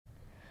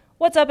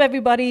What's up,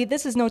 everybody?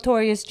 This is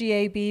Notorious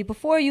GAB.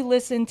 Before you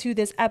listen to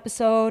this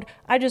episode,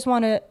 I just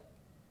want to...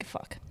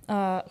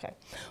 Okay.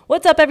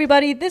 What's up,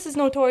 everybody? This is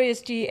Notorious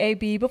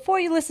GAB. Before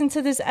you listen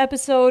to this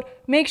episode,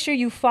 make sure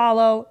you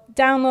follow,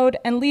 download,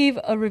 and leave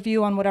a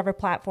review on whatever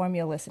platform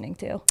you're listening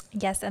to.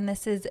 Yes, and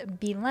this is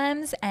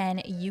Lems,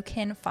 and you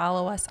can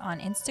follow us on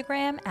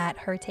Instagram at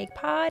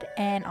HerTakePod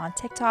and on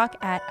TikTok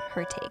at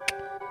HerTake.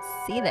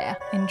 See you there.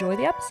 Enjoy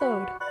the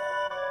episode.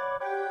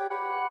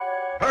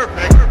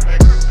 Perfect.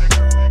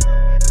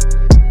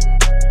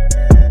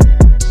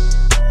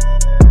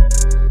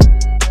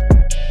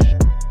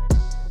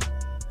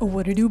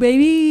 What to do,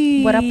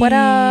 baby? What up, what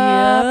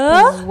up?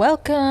 Yeah.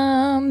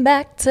 Welcome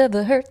back to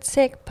the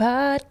HerTake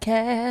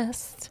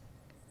podcast.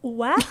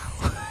 Wow.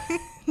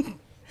 I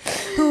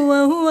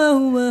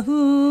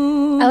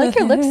I like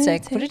your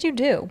lipstick. What did you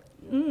do?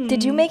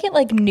 Did you make it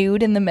like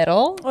nude in the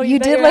middle? Oh, you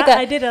did like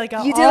I did like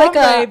a you did like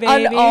ombre,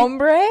 an baby.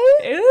 ombre?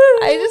 Ooh.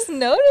 I just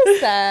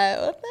noticed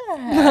that. What the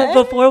heck?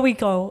 Before we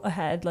go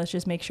ahead, let's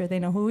just make sure they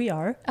know who we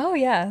are. Oh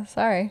yeah,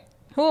 sorry.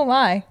 Who am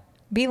I?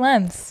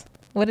 Lems.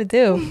 What it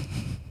do?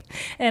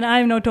 And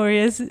I'm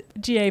Notorious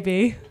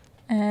GAB.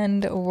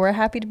 And we're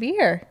happy to be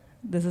here.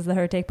 This is the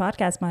Her Take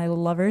podcast, my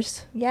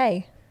lovers.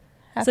 Yay.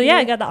 So yeah,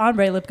 I got the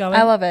ombre lip going.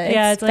 I love it.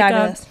 Yeah, It's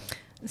fabulous.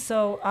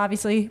 So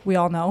obviously we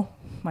all know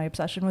my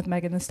obsession with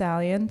Megan Thee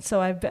Stallion. So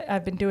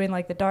I've been doing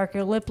like the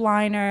darker lip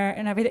liner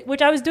and everything,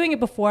 which I was doing it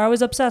before. I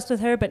was obsessed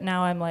with her, but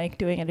now I'm like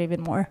doing it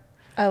even more.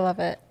 I love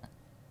it.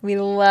 We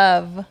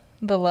love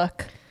the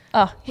look.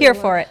 Oh, here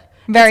for it.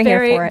 Very here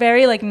for it.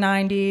 Very like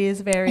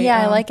 90s. Very.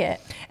 Yeah, I like it.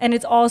 And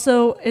it's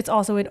also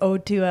an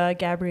ode to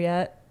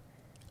Gabriette.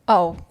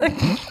 Oh,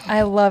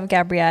 I love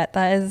Gabriette.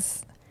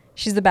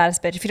 She's the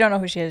baddest bitch. If you don't know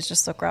who she is,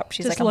 just look her up.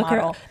 She's Just like a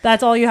model.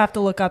 That's all you have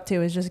to look up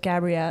to is just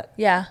Gabriette.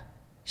 Yeah.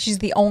 She's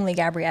the only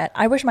Gabriette.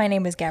 I wish my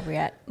name was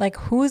Gabriette. Like,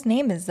 whose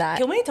name is that?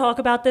 Can we talk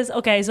about this?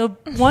 Okay, so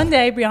one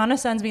day Brianna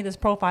sends me this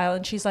profile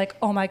and she's like,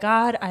 oh my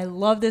God, I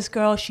love this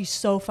girl. She's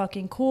so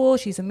fucking cool.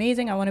 She's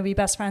amazing. I want to be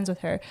best friends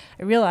with her.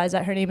 I realized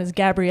that her name is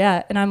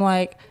Gabriette and I'm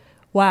like,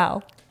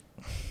 wow.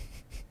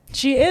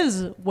 She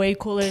is way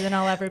cooler than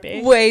I'll ever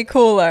be. Way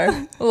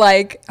cooler.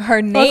 Like,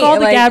 her name. Fuck all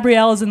the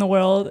Gabrielles in the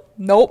world.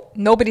 Nope.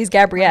 Nobody's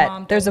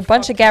Gabriette. There's a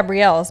bunch of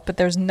Gabrielles, but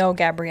there's no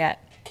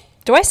Gabriette.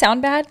 Do I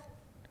sound bad?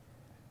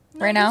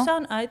 Right now?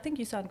 I think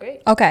you sound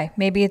great. Okay,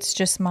 maybe it's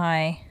just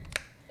my...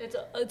 It's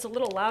a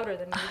little louder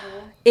than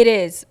usual. It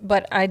is,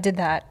 but I did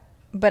that.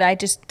 But I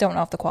just don't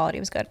know if the quality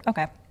was good.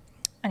 Okay.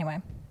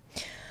 Anyway.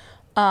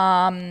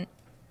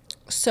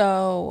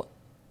 So,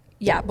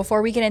 yeah,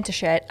 before we get into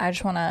shit, I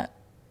just want to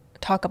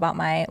talk about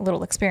my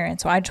little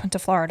experience. So I just went to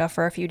Florida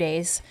for a few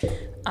days.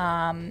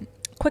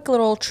 Quick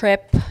little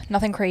trip,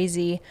 nothing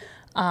crazy.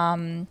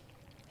 But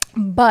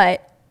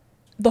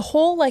the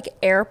whole, like,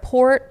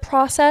 airport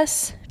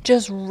process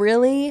just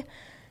really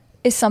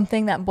is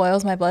something that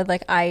boils my blood.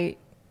 Like, I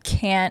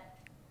can't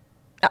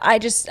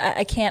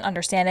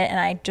understand it, and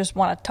I just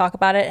want to talk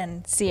about it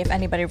and see if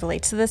anybody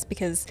relates to this,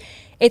 because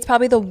it's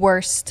probably the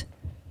worst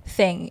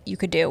thing you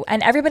could do,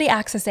 and everybody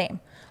acts the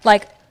same.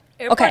 Like,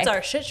 Airports are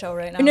a shit show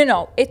right now.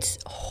 No, it's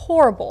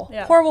horrible.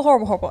 Yeah.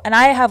 Horrible. And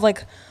I have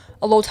like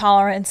a low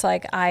tolerance.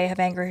 Like, I have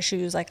anger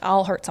issues. Like,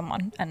 I'll hurt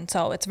someone, and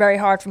so it's very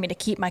hard for me to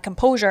keep my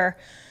composure,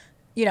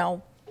 you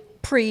know,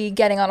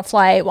 getting on a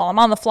flight. While I'm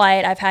on the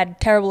flight, I've had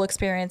terrible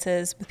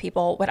experiences with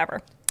people,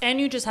 whatever. And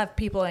you just have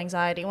people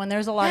anxiety. When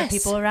there's a lot of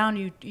people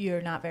around,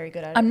 you're not very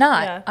good at it. I'm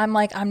not. Yeah.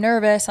 I'm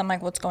nervous. I'm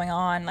like, what's going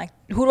on? Like,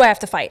 who do I have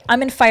to fight?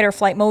 I'm in fight or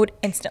flight mode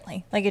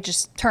instantly. Like, it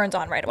just turns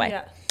on right away.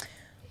 Yeah.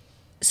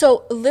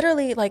 So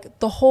literally, like,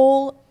 the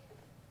whole,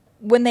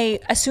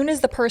 as soon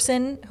as the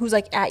person who's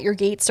like at your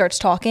gate starts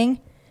talking,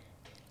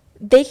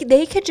 they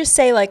could just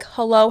say like,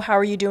 hello, how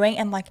are you doing?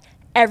 And like,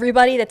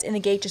 everybody that's in the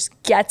gate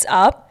just gets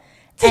up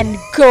and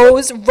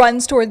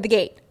runs toward the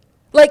gate.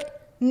 Like,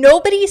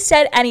 nobody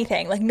said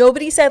anything. Like,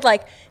 nobody said,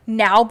 like,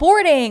 now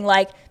boarding.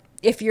 Like,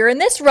 if you're in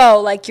this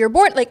row, like, you're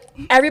board. Like,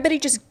 everybody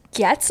just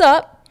gets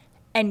up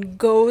and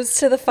goes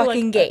to the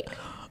fucking gate.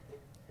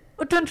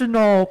 Attention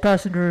all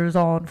passengers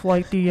on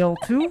Flight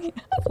DL2.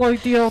 Flight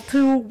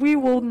DL2, we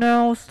will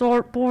now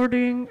start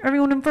boarding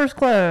everyone in first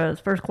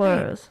class.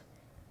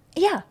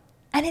 Yeah.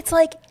 And it's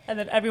like... And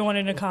then everyone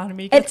in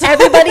economy gets... And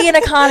everybody in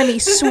economy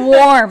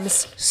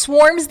swarms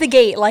the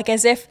gate, like,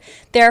 as if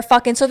they're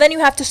fucking... So then you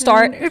have to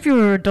start... If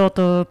you're a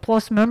Delta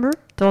Plus member...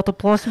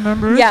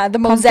 Yeah, the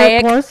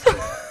Mosaic.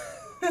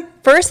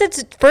 First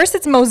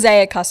it's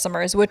Mosaic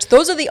customers, which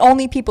those are the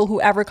only people who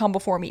ever come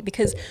before me,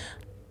 because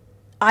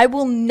I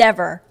will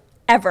never,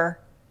 ever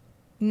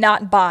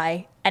not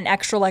buy an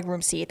extra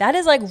legroom seat. That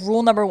is like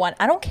rule number one.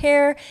 I don't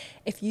care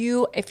if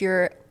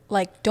you're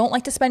like, don't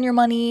like to spend your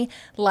money,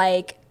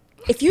 like...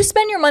 If you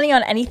spend your money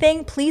on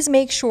anything, please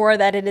make sure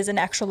that it is an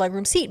extra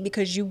legroom seat,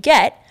 because you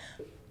get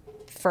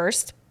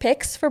first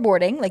picks for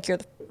boarding. Like,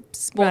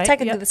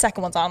 technically the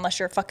second one's on, unless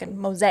you're fucking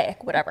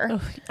Mosaic, whatever.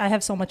 Ugh, I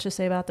have so much to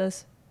say about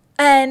this.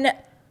 And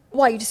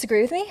why, you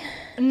disagree with me?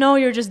 No,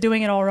 you're just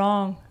doing it all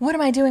wrong. What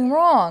am I doing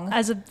wrong?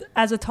 As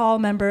a tall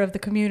member of the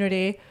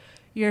community,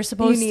 you're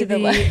supposed to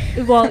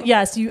be, well,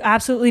 yes, you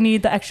absolutely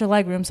need the extra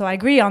legroom. So I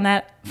agree on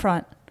that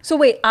front. So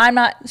wait, I'm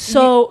not.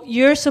 So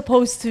you're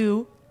supposed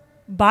to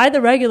buy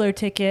the regular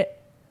ticket,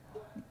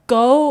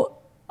 go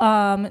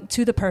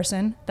to the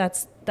person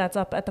that's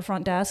up at the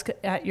front desk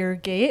at your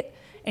gate,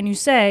 and you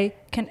say,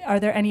 are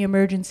there any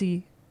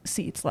emergency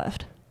seats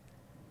left?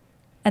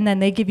 And then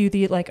they give you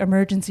the like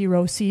emergency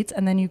row seats,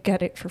 and then you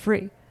get it for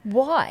free.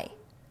 Why?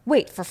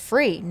 Wait, for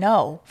free?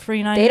 No.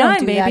 Free 99, they don't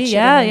do baby. That shit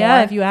yeah, anymore.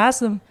 yeah. If you ask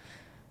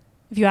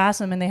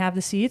them and they have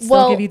the seats,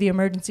 they'll give you the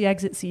emergency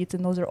exit seats,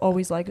 and those are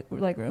always like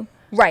room.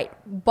 Right,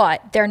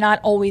 but they're not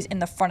always in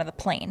the front of the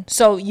plane.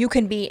 So you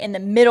can be in the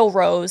middle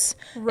rows.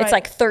 Right. It's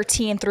like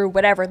 13 through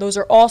whatever. Those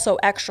are also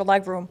extra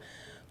legroom.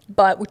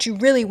 But what you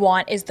really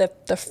want is the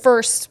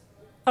first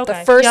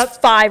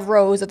 5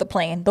 rows of the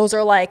plane. Those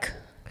are like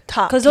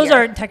top because those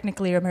aren't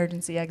technically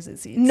emergency exit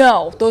seats.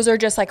 No, those are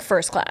just like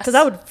first class. Because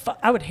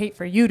I would hate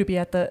for you to be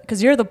at the,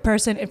 because you're the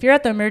person, if you're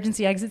at the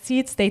emergency exit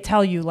seats, they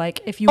tell you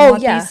like if you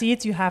want these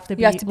seats, you have to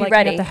be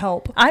ready. You have to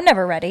help. I'm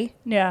never ready.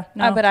 Yeah,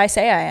 no. But I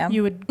say I am.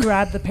 You would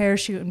grab the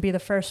parachute and be the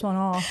first one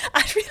off.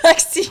 I'd be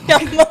like, see y'all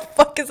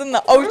motherfuckers in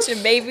the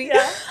ocean, baby.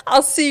 Yeah.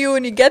 I'll see you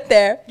when you get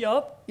there.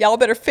 Yup. Y'all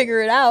better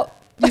figure it out.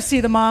 You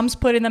see the moms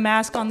putting the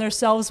mask on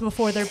themselves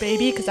before their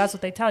baby, because that's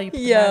what they tell you.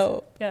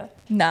 Yo. Yeah.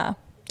 Nah.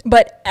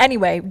 But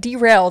anyway,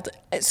 derailed.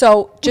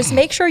 So just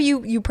make sure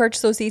you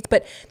purchase those seats.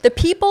 But the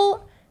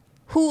people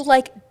who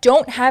like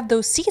don't have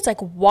those seats, like,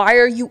 why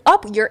are you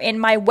up? You're in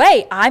my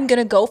way. I'm going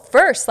to go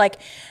first. Like,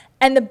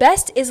 and the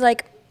best is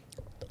like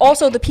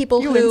also the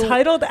people you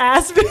entitled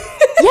ass.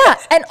 Yeah.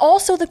 And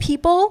also the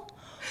people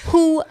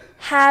who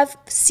have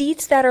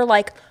seats that are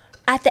like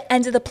at the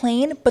end of the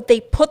plane, but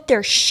they put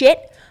their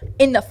shit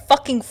in the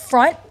fucking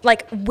front,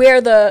 like where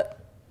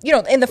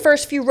in the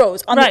first few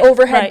rows on the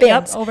overhead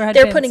bins. Yep,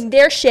 they're putting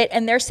their shit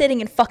and they're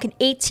sitting in fucking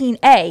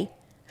 18A.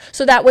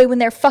 So that way when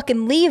they're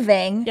fucking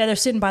leaving. Yeah, they're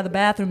sitting by the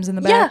bathrooms in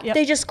the back. Yeah,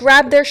 they just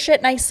grab their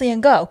shit nicely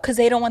and go because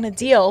they don't want to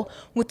deal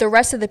with the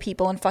rest of the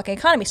people in fucking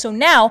economy. So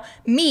now,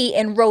 me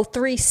in row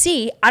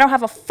 3C, I don't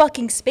have a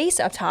fucking space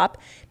up top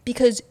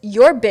because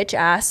your bitch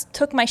ass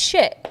took my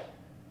shit.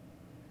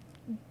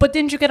 But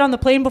didn't you get on the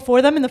plane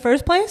before them in the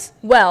first place?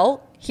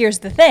 Well, here's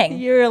the thing.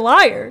 You're a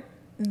liar.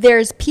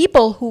 There's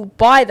people who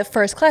buy the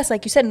first class,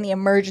 like you said, in the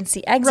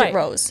emergency exit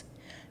rows.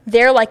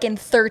 They're like in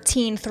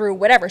 13 through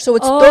whatever. So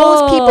it's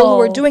those people who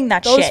are doing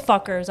that those shit.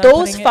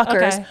 Those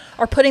fuckers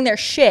are putting their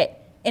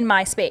shit in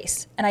my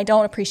space. And I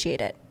don't appreciate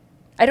it.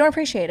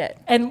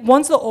 And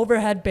once the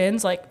overhead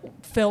bins like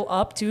fill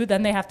up too,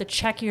 then they have to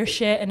check your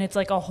shit, and it's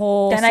like a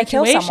whole situation. I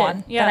kill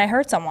someone. Yeah. Then I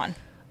hurt someone.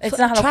 It's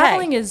not okay.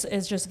 Traveling is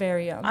just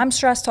very I'm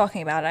stressed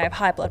talking about it. I have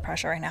high blood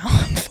pressure right now.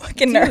 I'm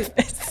fucking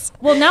nervous.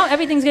 Well, now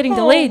everything's getting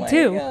delayed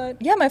too. God.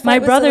 Yeah, my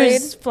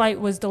brother's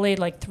flight was delayed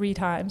like 3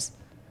 times.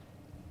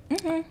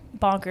 Mm-hmm.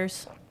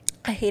 Bonkers.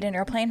 I hate an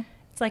airplane.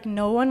 It's like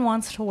no one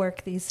wants to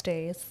work these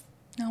days.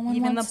 No one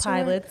even wants the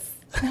pilots.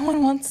 No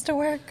one wants to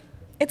work.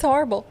 It's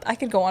horrible. I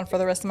could go on for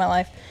the rest of my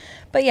life.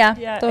 But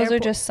yeah, those are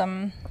just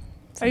some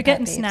Are you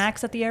getting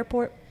snacks at the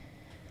airport?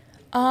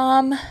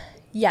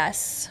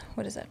 Yes.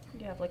 What is it?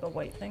 You have like a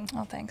white thing.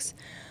 Oh, thanks.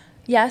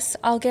 Yes,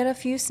 I'll get a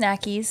few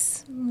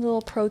snackies, a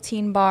little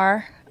protein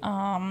bar.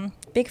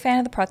 Big fan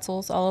of the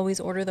pretzels. I'll always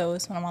order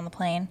those when I'm on the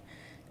plane.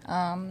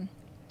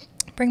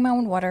 Bring my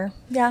own water.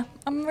 Yeah,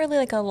 I'm really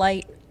like a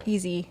light,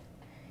 easy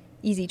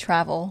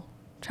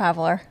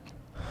traveler.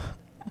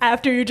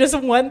 After you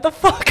just went the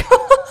fuck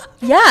off.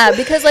 Yeah,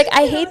 because like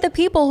I hate the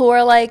people who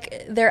are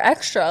like they're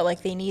extra,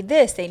 like they need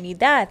this, they need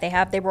that.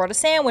 They brought a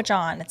sandwich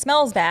on. It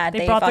smells bad.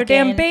 They brought their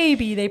damn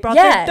baby. They brought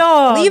their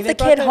dog. Leave the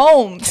kid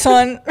home,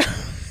 son.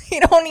 You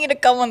don't need to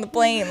come on the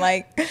plane.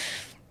 Like,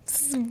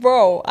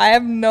 bro, I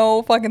have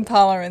no fucking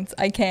tolerance.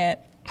 I can't.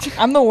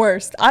 I'm the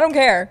worst. I don't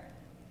care.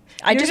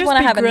 I just want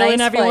to have a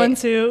nice everyone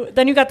flight. Too.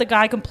 Then you got the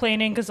guy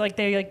complaining because like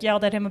they like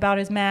yelled at him about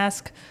his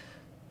mask.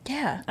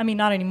 Yeah. I mean,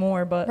 not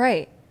anymore, but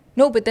right.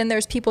 No, but then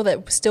there's people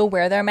that still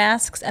wear their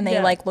masks and they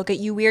like look at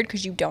you weird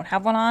because you don't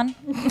have one on.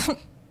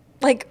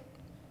 Like,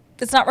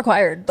 it's not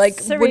required.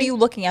 Like, what are you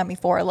looking at me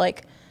for?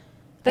 Like,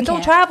 then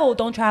don't travel.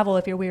 Don't travel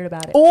if you're weird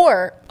about it.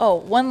 Or,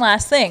 one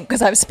last thing,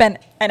 because I've spent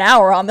an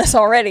hour on this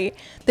already.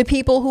 The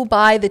people who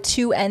buy the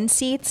 2 end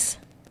seats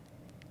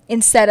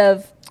instead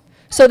of,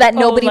 so that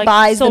nobody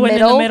buys the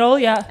middle. In the middle,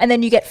 yeah. And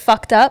then you get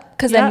fucked up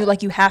because then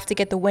you have to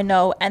get the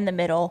window and the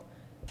middle.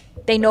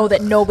 They know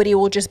that nobody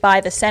will just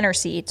buy the center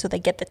seat, so they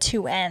get the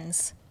 2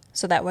 ends.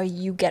 So that way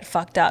you get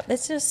fucked up.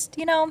 It's just,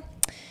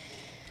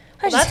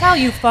 that's how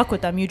you fuck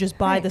with them. You just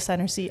buy the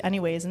center seat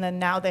anyways, and then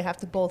now they have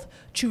to both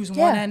choose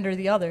one end or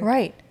the other.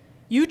 Right.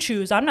 You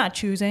choose. I'm not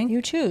choosing.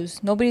 You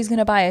choose. Nobody's going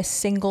to buy a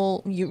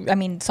single,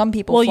 some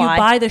people fly. Well, you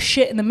buy the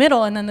shit in the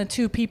middle, and then the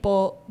 2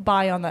 people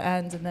buy on the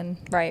ends, and then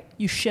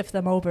you shift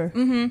them over.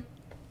 Mm-hmm.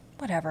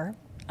 Whatever.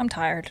 I'm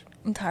tired.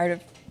 I'm tired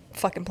of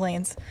fucking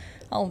planes.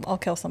 I'll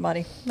kill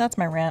somebody. That's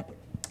my rant.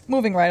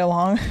 Moving right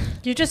along.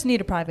 You just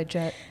need a private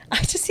jet.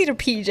 I just need a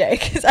PJ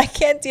because I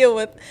can't deal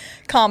with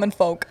common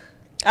folk.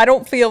 I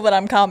don't feel that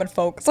I'm common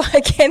folk, so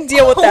I can't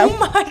deal with them.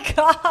 Oh my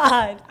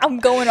God. I'm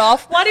going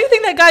off. Why do you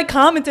think that guy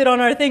commented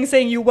on our thing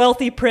saying you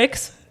wealthy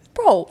pricks?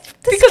 Bro,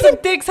 because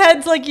of dicks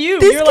heads like you.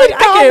 This You're kid like,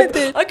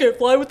 commented. I can't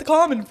fly with the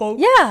common folk.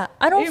 Yeah,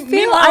 I don't feel.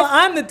 Meanwhile,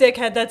 I'm the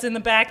dickhead that's in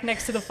the back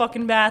next to the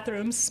fucking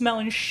bathroom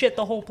smelling shit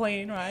the whole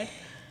plane ride.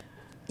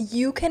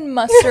 You can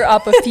muster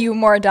up a few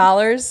more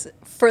dollars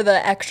for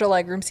the extra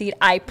legroom seat.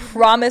 I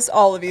promise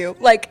all of you.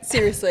 Like,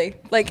 seriously.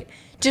 Like,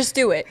 just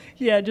do it.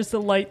 Yeah, just a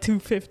light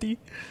 $250.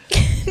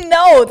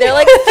 No, they're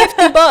like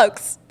 $50.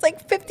 It's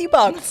like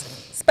 $50.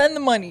 Spend the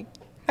money.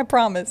 I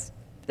promise.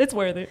 It's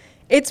worth it.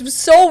 It's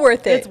so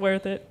worth it. It's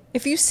worth it.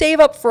 If you save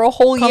up for a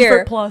whole Comfort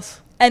year, plus,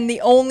 and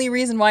the only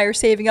reason why you're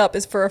saving up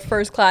is for a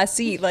first class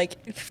seat, like,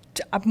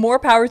 more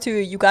power to you.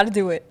 You got to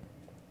do it.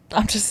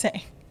 I'm just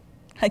saying.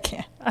 I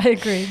can't. I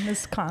agree,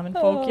 Miss Common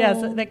Folk.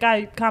 Yes, that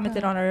guy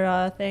commented on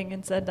our thing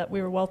and said that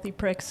we were wealthy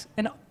pricks.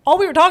 And all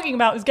we were talking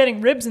about was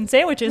getting ribs and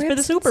sandwiches for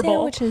the Super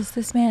Bowl. Sandwiches,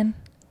 this man.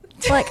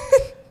 Like,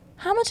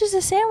 how much does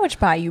a sandwich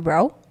buy you,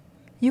 bro?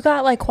 You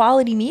got, like,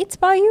 quality meats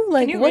by you?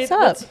 Like, what's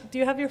up? Do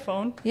you have your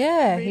phone?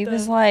 Yeah, he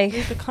was like...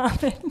 Read the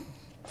comment.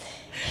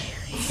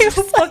 He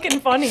was fucking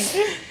funny.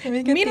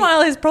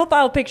 Meanwhile, his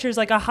profile picture is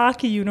like a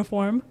hockey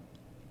uniform.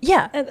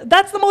 Yeah. And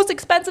that's the most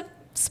expensive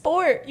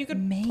sport you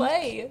could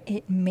play.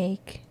 It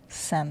make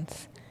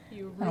sense.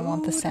 I don't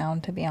want the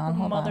sound to be on.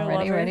 Hold on.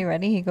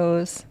 Ready. He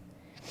goes.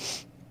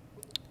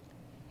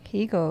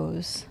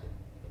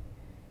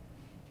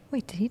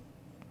 Wait, did he?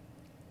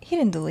 He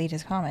didn't delete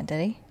his comment,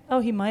 did he? Oh,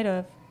 he might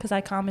have, because I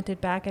commented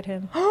back at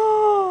him.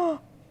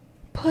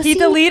 Pussy. He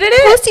deleted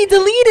it? Pussy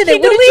deleted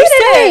it. What did you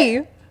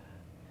say?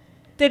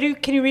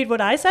 Can you read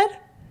what I said?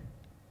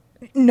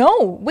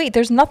 No. Wait,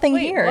 there's nothing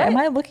here. What? Am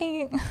I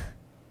looking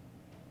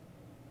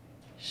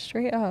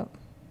straight up?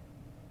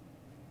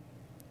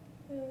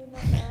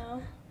 Not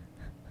now.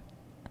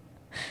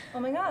 Oh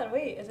my God,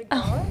 wait, is it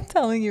gone? I'm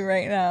telling you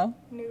right now.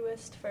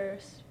 Newest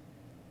first.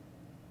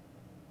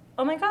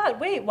 Oh my God,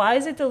 wait, why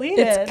is it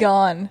deleted? It's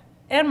gone.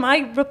 And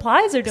my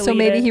replies are deleted. So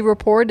maybe he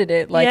reported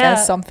it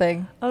as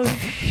something. Oh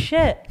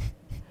shit.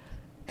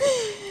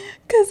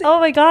 Oh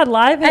my God,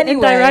 live and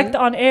indirect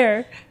on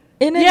air.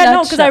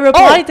 No, because I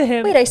replied to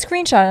him. Wait, I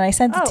screenshot and I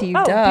sent it to you.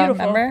 Duh,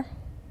 beautiful. remember?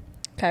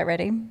 Okay,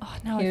 ready? Oh,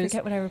 now I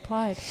forget what I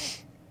replied.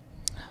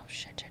 Oh,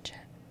 shit.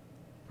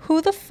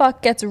 Who the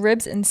fuck gets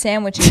ribs and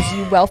sandwiches,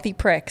 you wealthy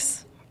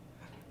pricks?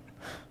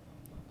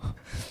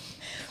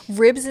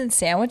 Ribs and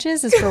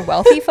sandwiches is for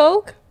wealthy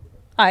folk?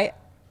 I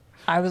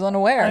was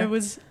unaware. I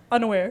was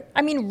unaware.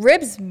 I mean,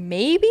 ribs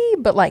maybe,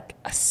 but like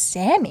a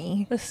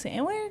Sammy? A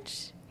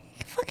sandwich?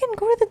 Fucking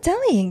go to the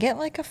deli and get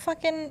like a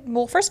fucking...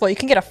 Well, first of all, you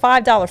can get a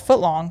 $5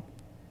 footlong.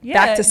 Yeah,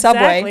 back to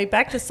Subway. Exactly.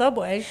 Back to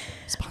Subway.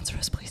 Sponsor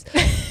us, please.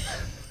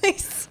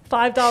 Please.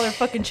 $5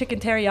 fucking chicken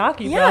teriyaki,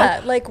 bro.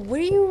 Yeah, like, what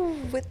are you...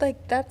 with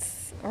like,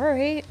 that's... All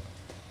right.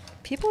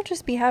 People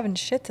just be having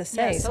shit to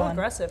say, so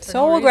aggressive for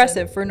so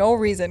aggressive for no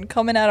reason,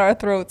 coming at our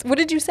throats. What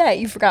did you say?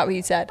 You forgot what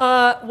you said.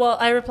 Well,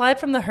 I replied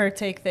from the her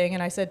take thing,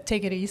 and I said,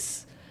 take it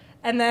easy.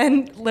 And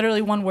then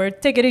literally one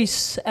word, take it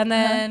easy. And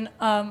then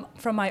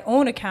from my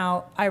own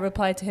account, I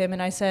replied to him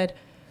and I said,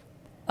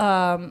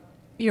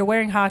 you're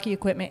wearing hockey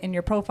equipment in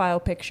your profile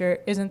picture.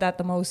 Isn't that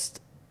the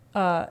most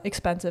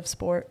expensive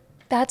sport?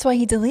 That's why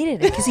he deleted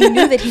it, because he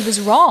knew that he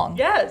was wrong.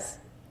 Yes.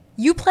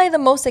 You play the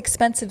most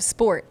expensive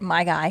sport,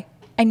 my guy,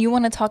 and you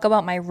want to talk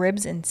about my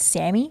ribs and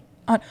Sammy?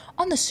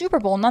 On the Super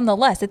Bowl,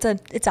 nonetheless. It's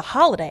a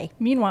holiday.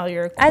 Meanwhile,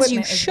 your equipment as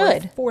you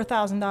should. Is worth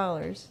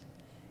 $4,000.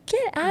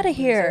 Get out of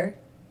here.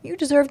 You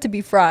deserve to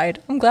be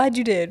fried. I'm glad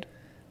you did.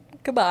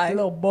 Goodbye.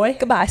 Little boy.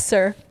 Goodbye,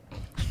 sir.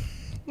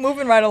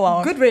 Moving right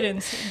along. Good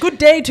riddance. Good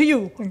day to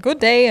you. Good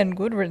day and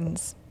good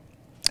riddance.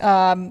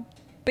 But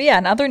yeah,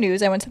 in other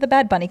news, I went to the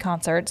Bad Bunny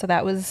concert, so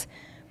that was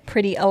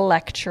pretty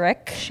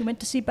electric. She went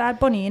to see Bad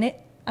Bunny, innit?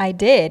 I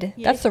did.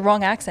 Yeah. That's the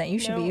wrong accent you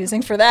should be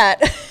using for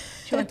that.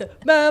 She went to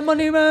Bad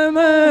Bunny, Bad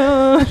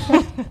Bunny.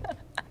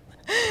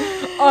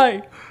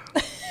 Aye.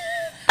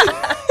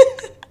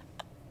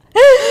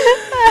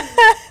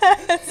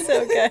 That's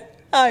so good.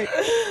 Aye.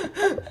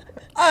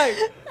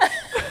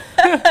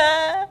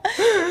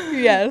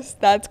 Yes,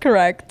 that's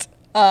correct.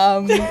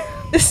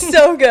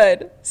 So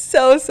good.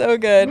 So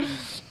good.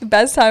 The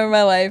best time of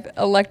my life.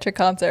 Electric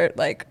concert.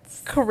 Like,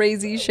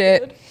 crazy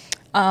shit.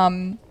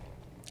 I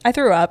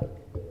threw up.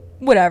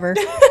 Whatever.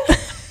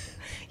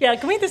 Yeah,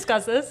 can we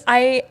discuss this?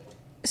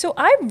 So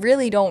I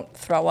really don't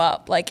throw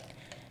up. Like,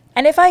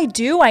 and if I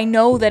do, I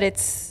know that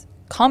it's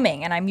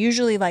coming, and I'm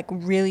usually like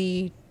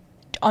really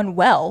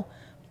unwell.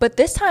 But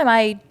this time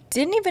I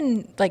didn't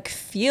even like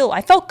feel.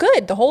 I felt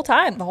good the whole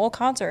time, the whole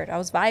concert. I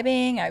was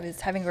vibing. I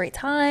was having a great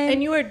time.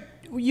 And you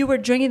were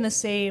drinking the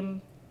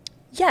same.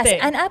 Yes,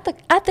 thing. and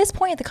at this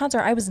point at the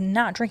concert, I was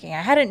not drinking. I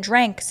hadn't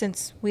drank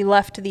since we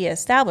left the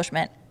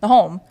establishment, the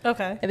home.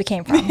 Okay. That we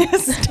came from.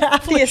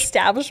 The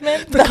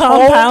establishment, the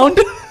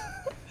compound,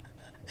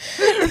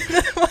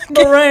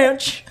 the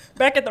ranch.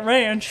 Back at the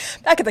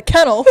ranch. Back at the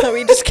kennel that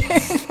we just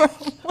came from.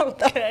 What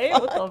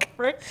the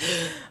frick?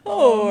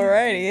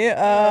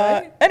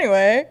 Alrighty.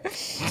 Anyway.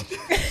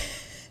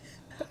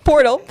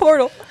 Portal.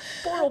 Portal.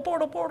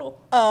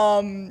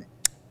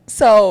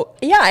 So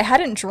yeah, I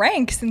hadn't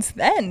drank since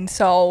then.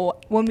 So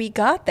when we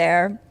got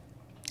there,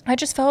 I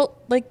just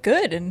felt like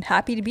good and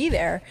happy to be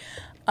there.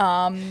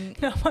 Now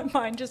my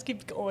mind just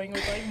keeps going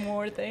with like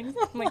more things.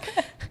 I'm like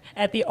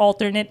at the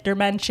alternate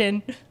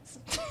dimension.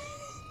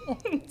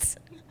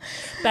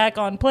 Back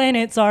on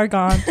planet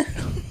Zargon.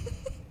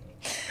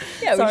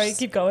 Yeah, sorry,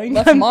 keep going.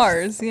 Left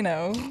Mars, you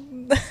know,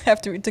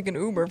 after we took an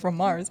Uber from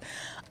Mars,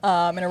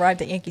 and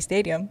arrived at Yankee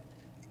Stadium.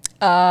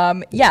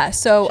 Yeah,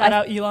 so Shout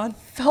out Elon.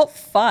 Felt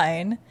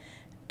fine,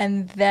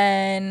 and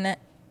then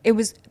it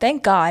was,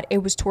 thank God, it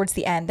was towards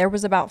the end. There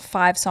was about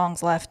 5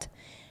 songs left,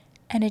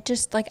 and it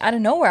just, like, out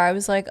of nowhere, I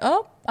was like,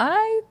 oh,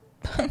 I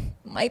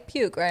might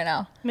puke right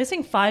now.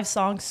 Missing 5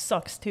 songs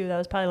sucks too. That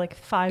was probably like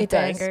 5 It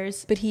bangers.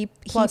 does, but he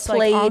plus,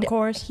 played, like,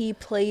 encores. he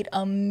played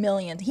a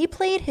million. He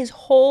played his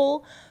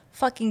whole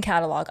fucking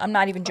catalog. I'm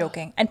not even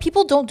joking. And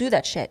people don't do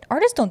that shit.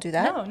 Artists don't do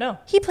that. No.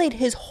 He played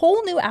his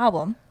whole new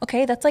album.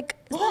 Okay, that's like,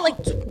 isn't that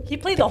like He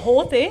played the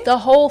whole thing? the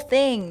whole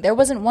thing? There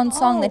wasn't one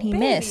song that he baby.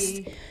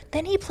 missed.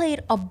 Then he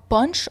played a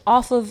bunch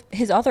off of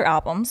his other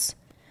albums.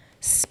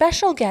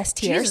 Special guest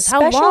here. Jesus,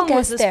 how special long guest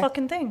was this there.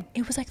 fucking thing?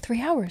 It was like 3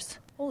 hours.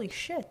 Holy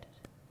shit.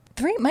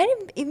 3 might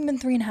have even been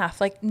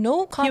 3.5. Like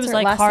no concert He was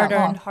like lasts that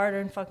long.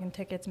 hard-earned fucking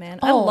tickets, man.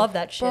 I love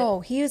that shit. Bro,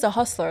 he is a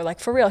hustler. Like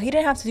for real. He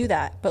didn't have to do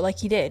that, but like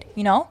he did,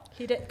 you know?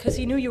 He did, because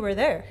he knew you were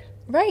there.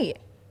 Right.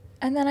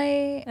 And then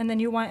And then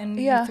you went and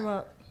Yeah. you threw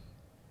up.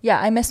 yeah,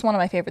 I missed one of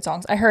my favorite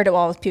songs. I heard it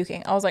while I was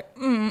puking. I was like,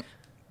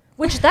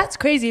 Which, that's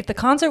crazy. If the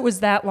concert was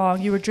that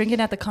long, you were drinking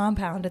at the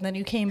compound and then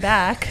you came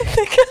back.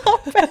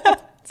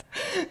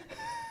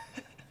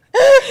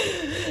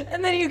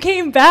 And then you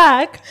came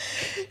back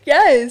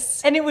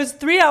yes. and it was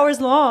 3 hours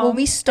long. Well, we and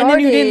then you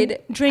started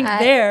didn't drink at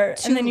there.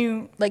 2, And then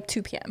you... like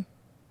 2 p.m.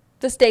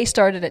 This day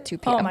started at 2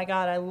 p.m. Oh my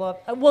God, I love...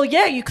 Well,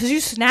 yeah, because you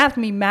snapped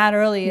me mad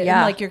early in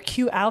Yeah. like your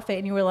cute outfit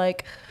and you were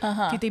like,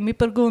 "Kiti mi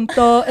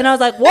pregunto." And I was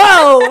like,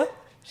 whoa,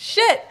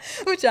 shit.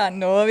 Mucha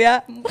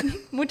novia.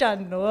 Mucha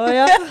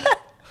novia.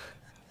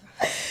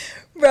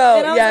 Bro,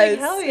 And I was yes. like,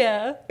 hell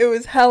yeah. It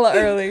was hella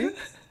early.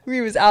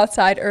 We was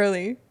outside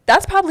early.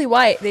 That's probably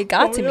why they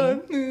got to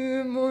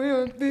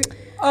me.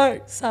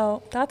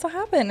 So that's what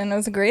happened. And it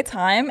was a great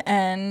time.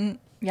 And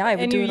yeah, I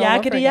would And do you it all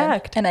over again.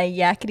 yakety-yacked. And I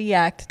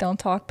yakety-yacked. Don't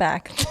talk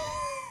back.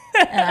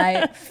 And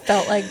I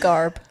felt like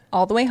garb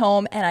all the way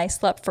home. And I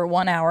slept for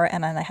 1 hour.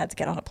 And then I had to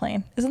get on a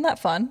plane. Isn't that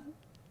fun?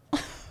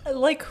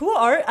 Like,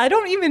 I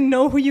don't even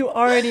know who you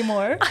are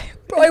anymore.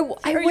 Bro,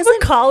 I Are you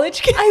wasn't a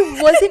college kid? I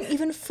wasn't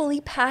even fully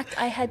packed.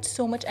 I had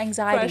so much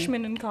anxiety.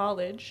 Freshman in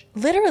college.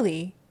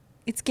 Literally.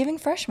 It's giving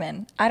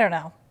freshman. I don't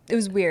know. It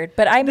was weird,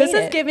 but I made it.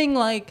 This is giving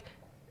like,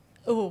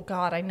 oh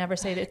God, I never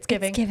say it. It's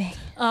giving. It's giving.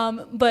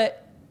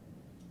 But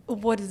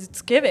what is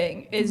it's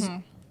giving is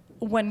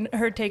when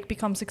her take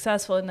becomes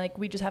successful and like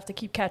we just have to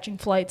keep catching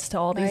flights to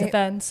all these Right.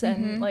 events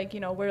and like, you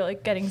know, we're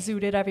like getting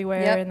zooted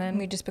everywhere Yep. and then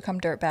we just become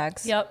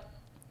dirtbags. Yep.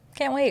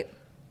 Can't wait.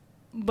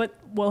 But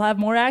we'll have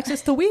more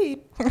access to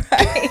weed.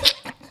 Right.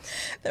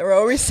 They were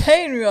always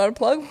saying we got to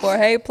plug for.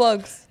 Hey,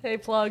 plugs. Hey,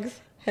 plugs.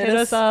 Hit Hit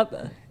us us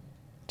up.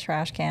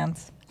 Trash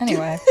cans.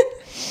 Anyway.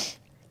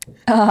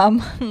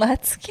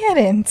 Let's get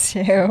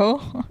into.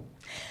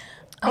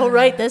 Oh,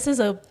 right. This is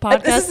a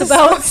podcast This is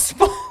about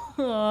sport.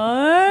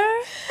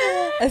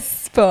 sports.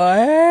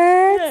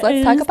 Sports.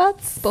 Let's talk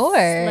about sports.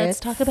 Let's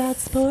talk about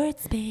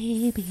sports,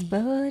 baby.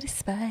 Sport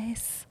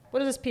spice.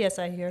 What is this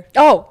PSA here?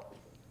 Oh,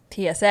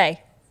 PSA.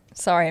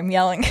 Sorry, I'm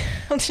yelling.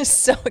 I'm just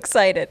so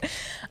excited.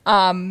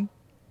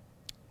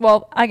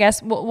 Well, I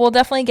guess we'll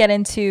definitely get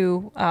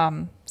into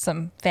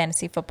some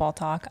fantasy football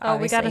talk. Oh,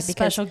 we got a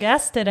special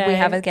guest today. We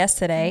have a guest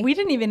today. We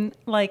didn't even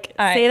like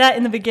I- say that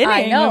in the beginning.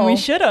 I know. When we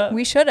should have.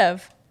 We should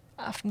have.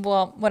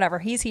 Well, whatever.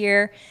 He's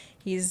here.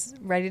 He's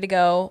ready to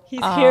go.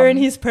 He's here and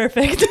he's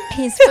perfect.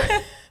 He's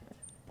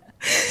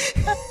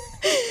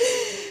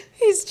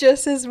he's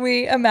just as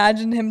we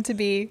imagined him to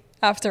be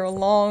after a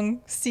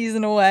long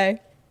season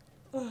away,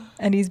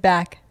 and he's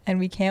back, and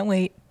we can't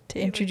wait to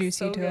introduce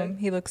so you to good. him.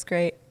 He looks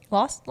great.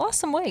 Lost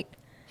some weight.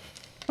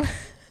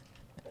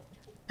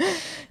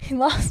 He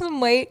lost some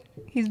weight.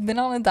 He's been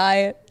on a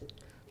diet.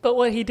 But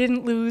what he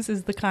didn't lose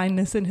is the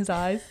kindness in his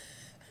eyes.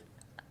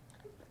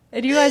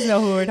 And you guys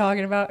know who we're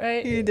talking about,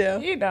 right? You do.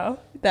 You know.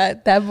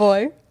 That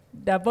boy.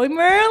 That boy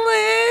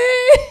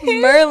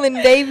Merlin. Merlin,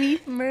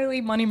 baby.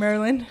 Merlin, Money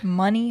Merlin.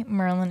 Money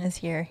Merlin is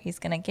here. He's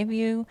going to give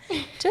you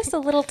just a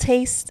little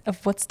taste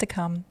of what's to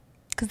come,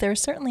 because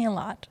there's certainly a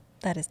lot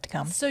that is to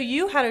come. So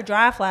you had a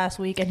draft last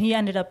week and he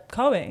ended up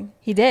going.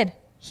 He did.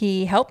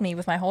 He helped me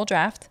with my whole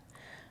draft.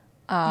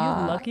 You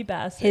lucky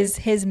bastard.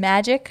 His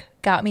magic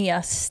got me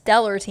a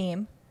stellar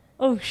team.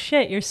 Oh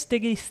shit, you're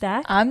stiggity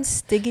stacked? I'm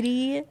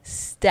stiggity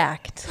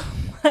stacked.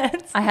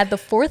 Let's I had the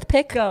 4th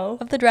pick go.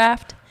 of the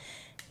draft,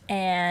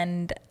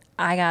 and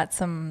I got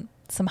some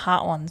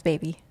hot ones,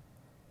 baby.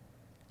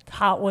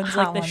 Hot ones Hot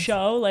like the ones.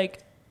 show,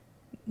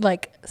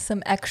 Like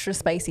some extra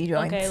spicy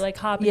joints. okay, like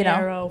you know?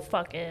 habanero,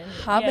 fucking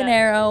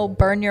Habanero,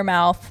 burn your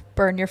mouth,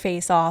 burn your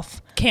face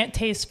off. Can't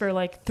taste for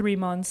like 3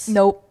 months.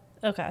 Nope.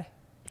 Okay.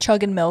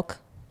 chugging milk.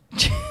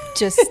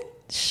 Just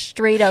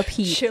straight up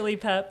heat. Chili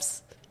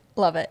peps.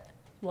 Love it.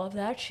 Love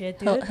that shit,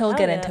 dude. He'll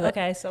get into it.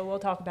 Okay, so we'll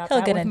talk about He'll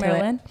that get with into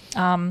Merlin.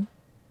 it.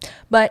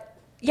 But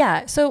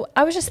yeah, so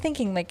I was just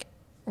thinking like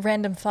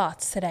random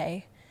thoughts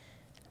today.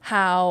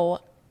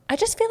 How I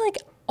just feel like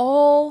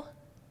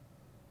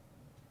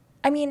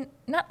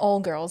not all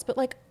girls, but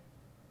like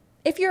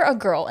if you're a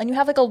girl and you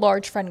have like a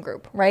large friend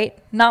group, right?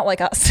 Not like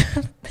us.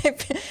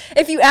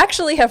 if you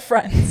actually have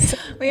friends.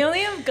 We only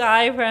have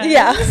guy friends.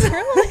 Yeah. We're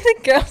only the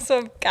girls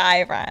with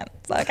guy friends,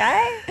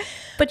 okay?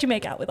 But you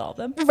make out with all of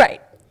them.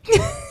 Right.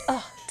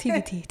 Oh,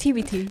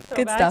 TBT.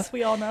 Good stuff.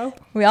 We all know.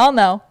 We all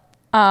know.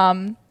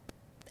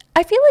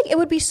 I feel like it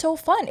would be so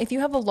fun if you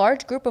have a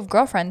large group of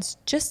girlfriends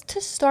just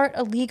to start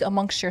a league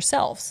amongst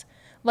yourselves.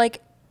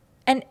 Like,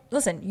 and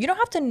listen, you don't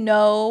have to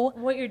know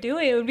what you're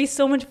doing. It would be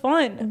so much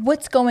fun.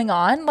 What's going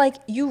on. Like,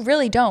 you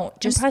really don't.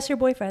 Just impress your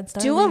boyfriend.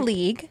 Do a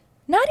league.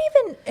 Not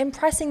even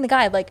impressing the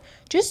guy. Like,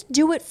 just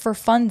do it for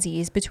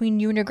funsies between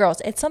you and your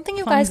girls. It's something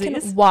you guys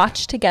can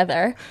watch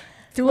together.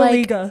 Do a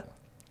liga.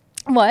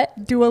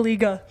 What? Do a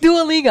liga. Do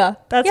a liga.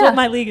 That's what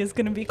my league is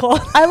going to be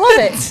called. I love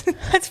it.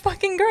 That's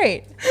fucking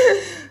great.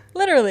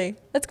 Literally.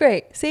 That's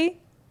great. See?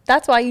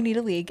 That's why you need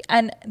a league.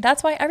 And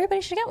that's why everybody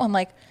should get one.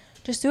 Like,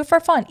 just do it for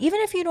fun. Even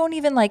if you don't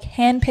even, like,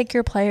 hand pick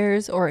your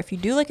players or if you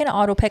do, like, an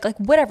auto pick, like,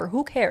 whatever.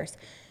 Who cares?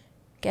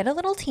 Get a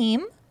little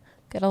team.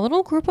 Get a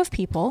little group of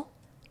people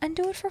and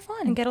do it for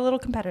fun. And get a little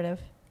competitive.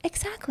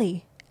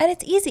 Exactly. And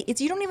it's easy.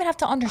 You don't even have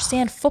to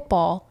understand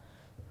football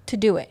to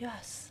do it.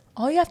 Yes.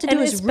 All you have to do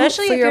is root for your player.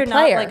 Especially if you're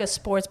not like a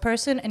sports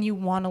person and you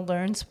want to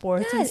learn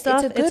sports and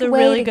stuff, it's a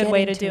really good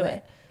way to do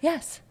it.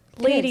 Yes.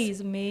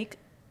 Ladies, make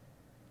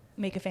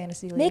a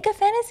fantasy league. Make a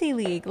fantasy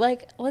league.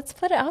 Like, let's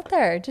put it out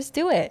there. Just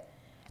do it.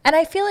 And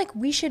I feel like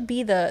we should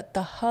be the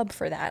hub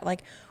for that.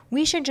 Like,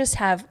 we should just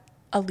have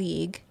a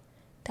league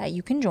that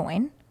you can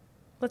join.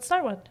 Let's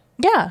start one.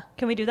 Yeah.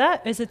 Can we do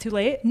that? Is it too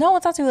late? No,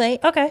 it's not too late.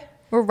 Okay.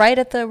 We're right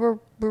at the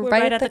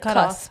right at the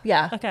cutoff. cusp.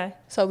 Yeah. Okay.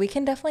 So we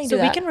can definitely do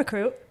that. So we can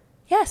recruit.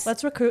 Yes.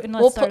 Let's recruit and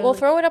let's we'll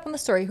throw it up on the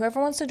story.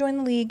 Whoever wants to join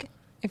the league,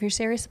 if you're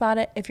serious about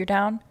it, if you're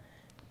down,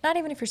 not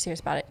even if you're serious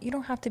about it, you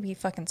don't have to be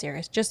fucking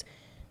serious. Just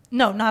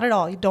no, not at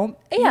all. You don't.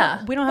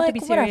 Yeah. We don't have to be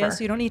serious.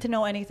 Whatever. You don't need to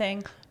know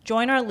anything.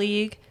 Join our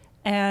league,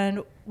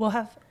 and we'll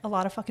have a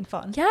lot of fucking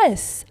fun.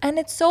 Yes, and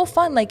it's so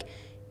fun. Like,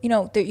 you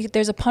know,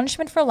 there's a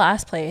punishment for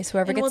last place.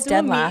 Whoever gets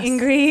dead last. Meet and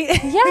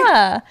greet.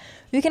 Yeah,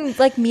 we can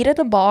like meet at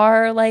the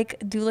bar,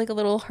 like do like a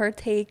little her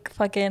take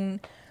fucking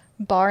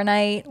bar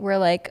night where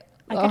like.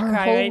 I could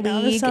cry right now.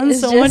 This Sounds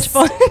so much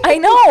fun. I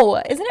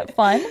know. Isn't it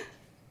fun?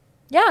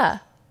 Yeah.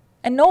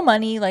 And no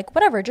money, like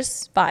whatever,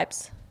 just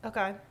vibes.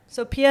 Okay.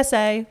 So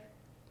PSA,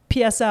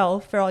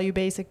 PSL for all you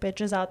basic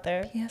bitches out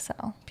there.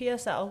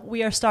 PSL.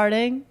 We are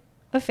starting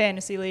a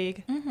fantasy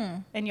league,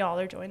 and y'all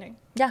are joining.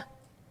 Yeah.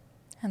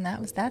 And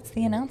that's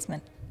the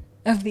announcement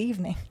of the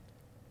evening.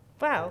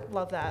 Wow.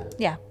 Love that.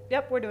 Yeah.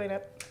 Yep, we're doing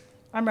it.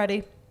 I'm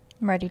ready.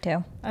 I'm ready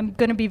too. I'm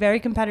going to be very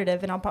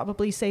competitive, and I'll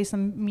probably say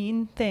some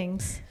mean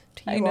things.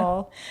 To you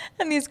all.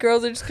 And these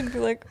girls are just gonna be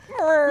like,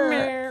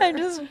 I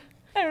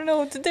don't know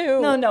what to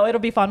do. No,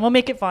 it'll be fun. We'll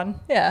make it fun.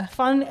 Yeah.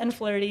 Fun and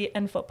flirty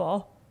and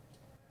football.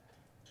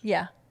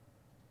 Yeah.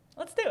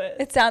 Let's do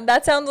it.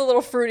 That sounds a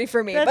little fruity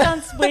for me. That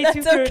sounds way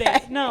too fruity.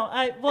 Okay. No,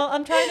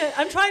 I'm trying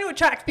to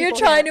attract people. You're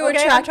trying to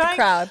attract the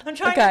crowd. I'm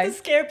trying not to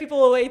scare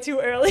people away too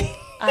early.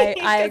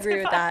 I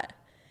agree with that.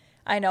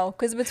 I know,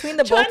 because between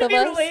the both of us.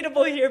 Trying to be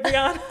relatable here,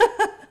 Brianna.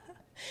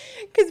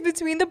 Because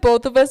between the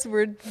both of us,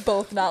 we're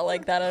both not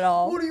like that at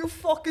all. What are you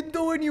fucking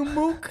doing, you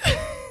mook?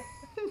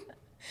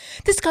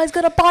 This guy's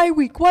got a bye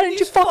week. Why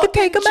didn't you fucking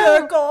take him out?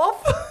 Jerk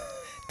off.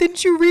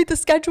 Didn't you read the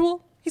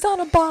schedule? He's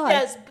on a bye.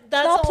 Yes,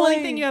 that's the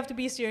only thing you have to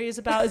be serious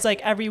about is like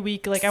every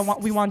week, like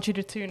we want you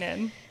to tune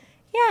in.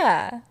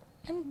 Yeah.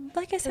 And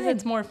like I said,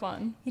 it's more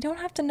fun. You don't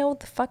have to know what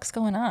the fuck's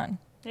going on.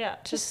 Yeah,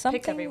 just something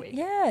pick every week.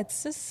 Yeah,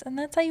 it's just, and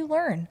that's how you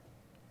learn.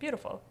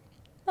 Beautiful.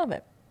 Love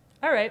it.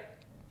 All right.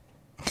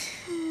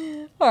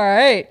 All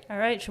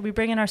right. Should we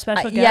bring in our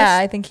special guest? Yeah,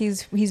 I think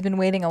he's been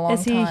waiting a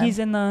long time. He's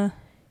in the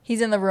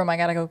room. I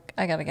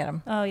gotta get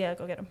him. Oh yeah,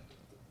 go get him.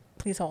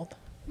 Please hold.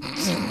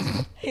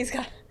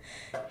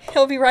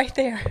 He'll be right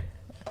there.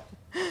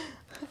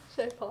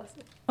 Should I pause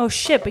it? Oh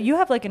shit, but you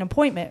have like an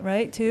appointment,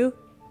 right, too?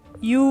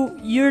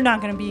 You're not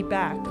gonna be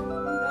back.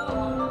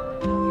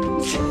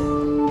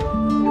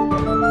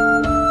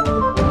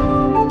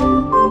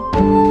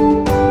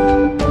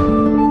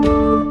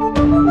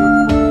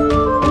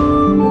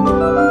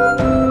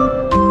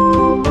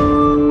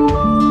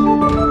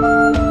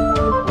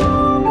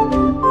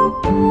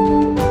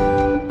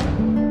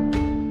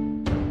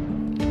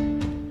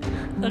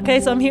 Okay,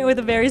 so I'm here with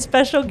a very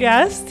special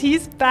guest.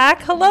 He's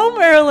back. Hello,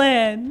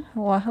 Merlin.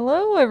 Well,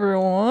 hello,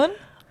 everyone.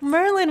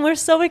 Merlin, we're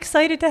so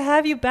excited to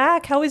have you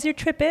back. How was your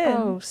trip in?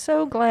 Oh,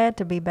 so glad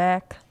to be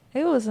back.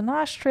 It was a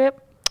nice trip.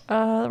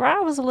 The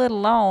ride was a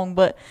little long,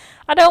 but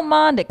I don't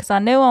mind it because I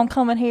know I'm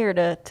coming here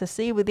to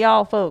see with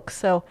y'all folks.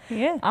 So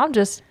Yeah. I'm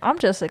just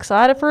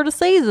excited for the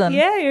season.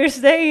 Yeah, you're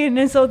staying,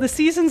 and so the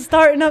season's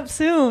starting up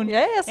soon.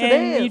 Yes, it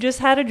and is. you just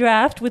had a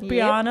draft with Yep.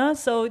 Brianna.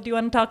 So do you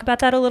want to talk about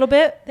that a little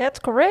bit? That's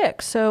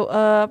correct. So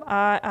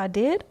I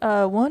did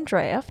one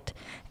draft,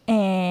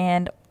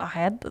 and I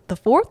had the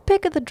fourth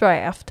pick of the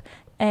draft,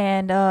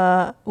 and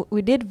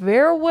we did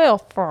very well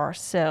for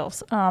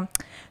ourselves.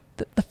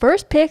 The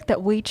first pick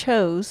that we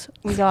chose,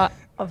 we got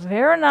a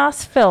very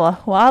nice fella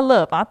who I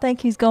love. I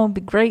think he's going to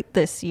be great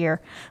this year.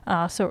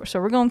 So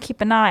we're going to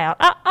keep an eye out.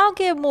 I'll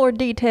give more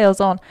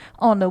details on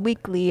the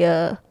weekly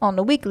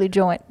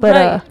joint.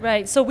 But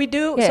right. So we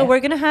do. yeah. So we're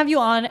gonna have you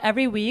on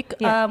every week.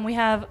 Yeah. We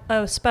have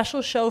a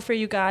special show for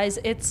you guys.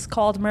 It's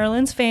called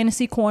Merlin's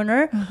Fantasy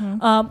Corner.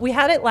 Mm-hmm. We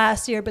had it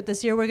last year, but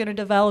this year we're gonna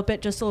develop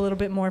it just a little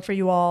bit more for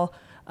you all.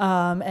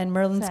 And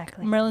Merlin's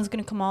Exactly.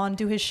 gonna come on,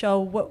 do his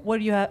show. What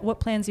do you have? What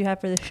plans do you have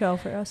for this show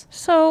for us?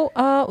 So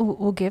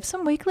we'll give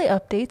some weekly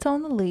updates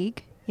on the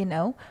league. You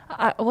know,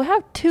 we'll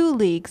have 2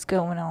 leagues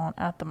going on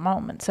at the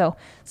moment. So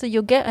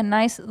you'll get a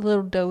nice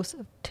little dose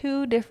of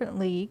 2 different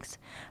leagues.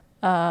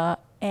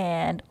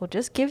 And we'll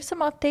just give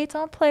some updates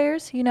on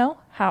players, you know,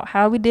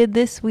 how we did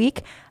this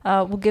week.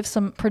 We'll give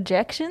some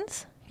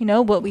projections, you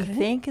know, what we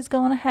think is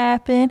going to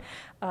happen.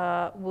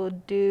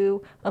 We'll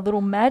do a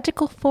little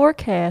magical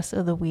forecast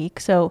of the week.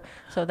 So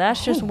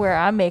that's just where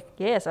I make,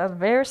 yes, that's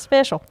very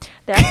special.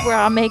 That's where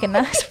I make a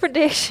nice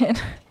prediction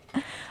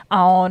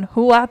on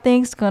who I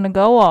think's going to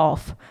go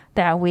off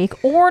that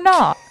week or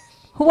not,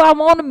 who I'm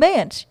on the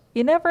bench.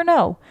 You never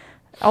know.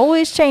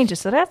 Always changes.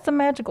 So that's the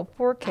magical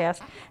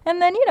forecast.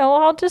 And then, you know,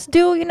 I'll just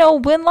do, you know,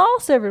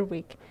 win-loss every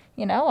week.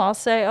 You know, I'll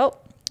say,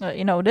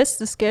 you know, this is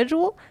the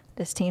schedule.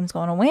 This team's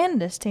going to win.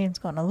 This team's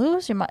going to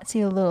lose. You might see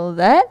a little of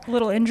that.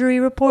 Little injury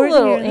report. A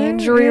little here and there,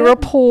 injury yeah.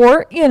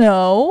 report, you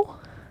know.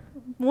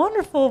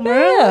 Wonderful,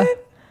 Merlin. Yeah.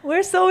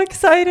 We're so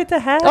excited to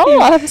have Oh, you.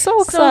 I'm so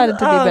excited to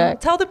be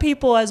back. Tell the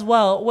people as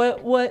well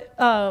what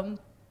a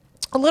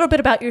little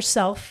bit about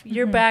yourself,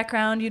 your Mm-hmm.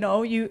 background. You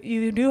know,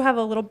 you do have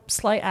a little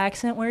slight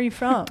accent. Where are you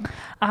from?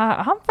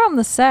 I'm from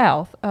the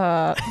South,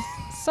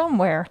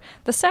 somewhere.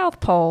 The South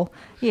Pole.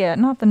 Yeah,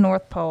 not the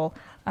North Pole.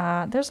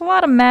 There's a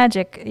lot of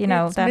magic, you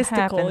know, It's that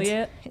mystical, happens.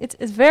 yeah.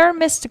 It's very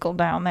mystical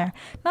down there.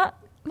 Not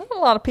a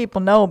lot of people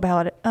know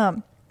about it.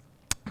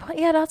 But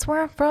yeah, that's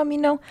where I'm from, you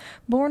know,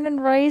 born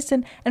and raised.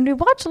 And we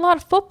watch a lot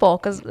of football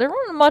because there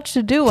wasn't much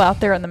to do out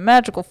there in the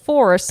magical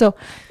forest. So,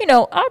 you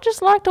know, I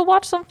just like to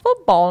watch some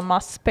football in my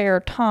spare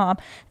time.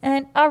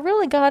 And I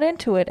really got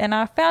into it. And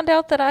I found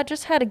out that I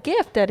just had a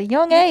gift at a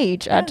young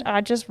age. I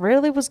just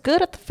really was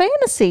good at the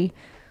fantasy.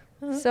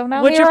 So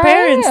now What'd here your I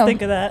parents am.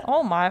 think of that?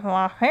 Oh,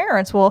 my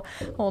parents. Well,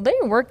 they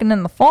were working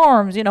in the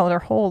farms, you know, their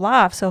whole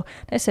life. So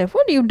they said,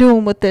 "What are you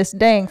doing with this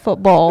dang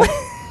football?"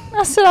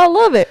 I said, "I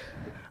love it.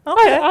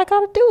 Okay. I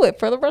got to do it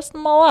for the rest of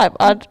my life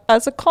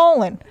as a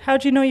calling."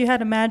 How'd you know you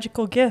had a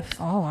magical gift?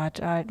 Oh,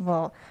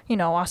 well, you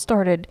know, I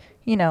started,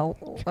 you know,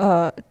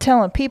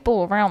 telling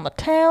people around the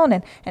town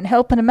and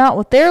helping them out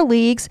with their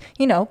leagues,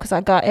 you know, because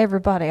I got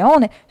everybody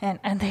on it.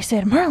 And they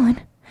said,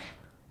 "Merlin,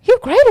 you're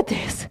great at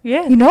this."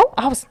 Yeah. You know,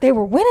 they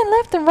were winning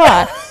left and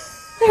right.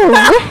 They were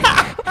winning.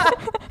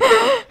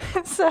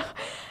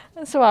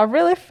 So I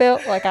really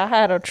felt like I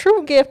had a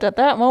true gift at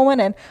that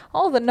moment, and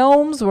all the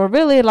gnomes were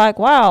really like,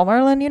 "Wow,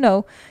 Merlin, you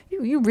know,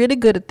 you're really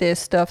good at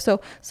this stuff."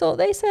 So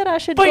they said I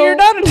should But go. you're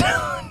not a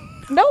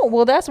gnome. No,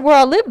 well, that's where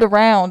I lived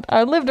around.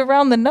 I lived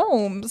around the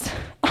gnomes.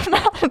 I'm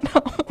not a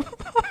gnome.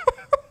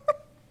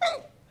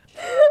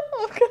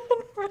 Oh, God.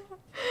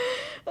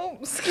 Oh,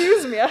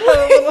 excuse me. I had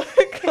a little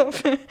hiccup.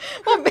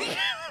 My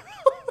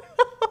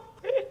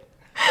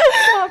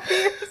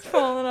beard's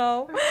falling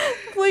off.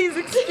 Please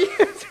excuse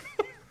me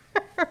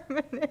for a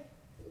minute.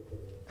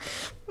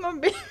 My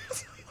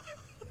beard's...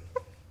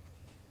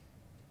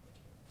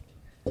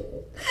 I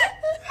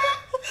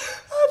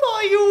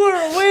thought you were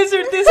a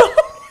wizard this whole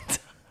time.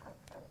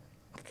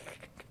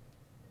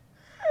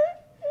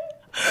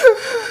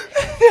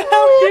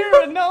 Now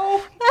you're a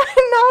gnome.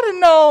 I'm not a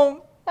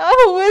gnome.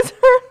 I'm a wizard.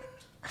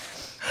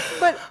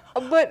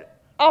 But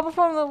I'm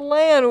from the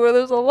land where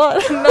there's a lot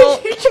of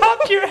gnomes. You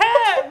dropped your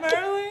hat,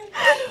 Merlin.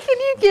 Can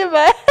you give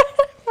a hat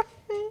for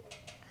me?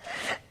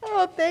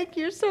 Oh, thank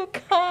you. You're so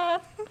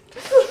kind.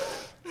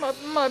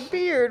 My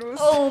beard was...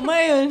 Oh,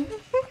 man.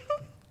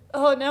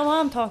 Oh, now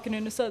I'm talking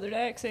in a southern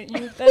accent.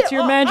 That's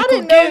your magical I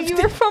didn't know gift. you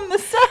were from the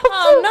South.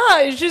 I'm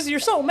not. It's just you're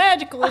so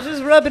magical. It's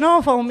just rubbing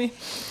off on me.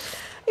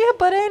 Yeah,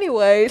 but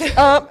anyways.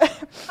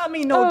 I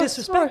mean, no Oh,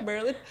 disrespect, sorry.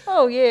 Merlin.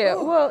 Oh, yeah.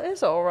 Well,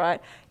 it's all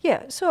right.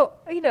 Yeah, so,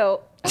 you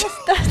know,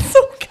 that's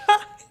So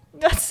kind.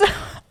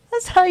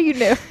 that's how you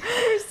know.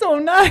 You're so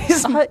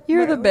nice.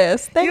 You're the Merlin.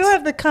 best. Thanks. You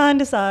have the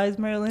kindest eyes,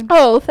 Merlin.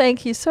 Oh,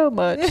 thank you so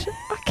much.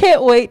 I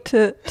can't wait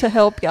to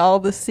help y'all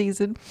this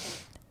season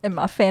in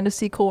my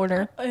fantasy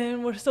corner.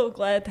 And we're so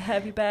glad to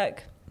have you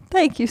back.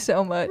 Thank you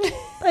so much.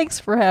 Thanks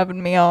for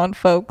having me on,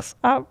 folks.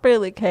 I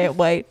really can't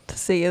wait to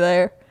see you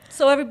there.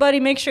 So everybody,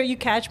 make sure you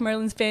catch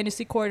Merlin's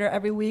Fantasy Corner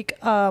every week.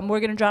 We're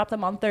going to drop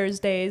them on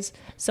Thursdays.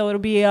 So it'll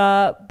be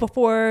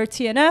before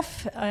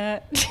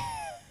TNF.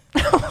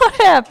 What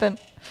happened?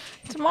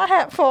 Did my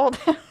hat fall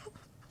down?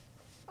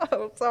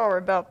 Oh, sorry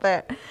about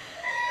that.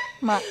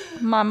 My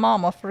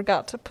mama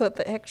forgot to put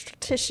the extra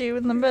tissue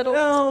in the middle.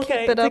 Oh,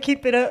 okay. To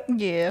keep it up.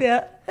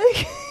 Yeah.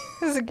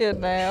 Is it good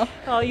now?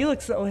 Oh, you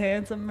look so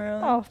handsome,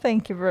 Merlin. Oh,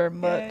 thank you very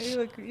much.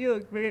 Yeah, you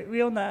look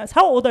real nice.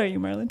 How old are you,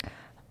 Merlin?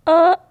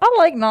 I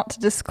like not to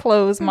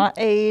discose my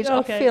age.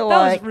 Okay. I feel that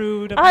like was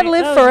rude. I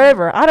live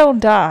forever. I don't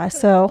die,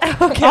 so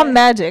I'm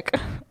magic.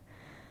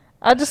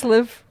 I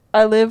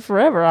live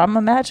forever. I'm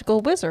a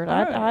magical wizard.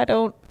 Right.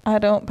 I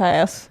don't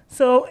pass.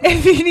 So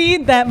if you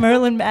need that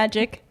Merlin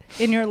magic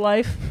in your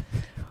life,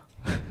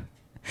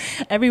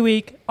 every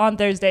week on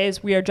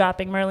Thursdays we are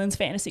dropping Merlin's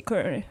Fantasy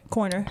Corner.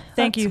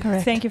 Thank you.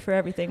 Correct. Thank you for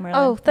everything, Merlin.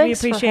 Oh,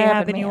 thanks we appreciate for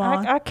having me. you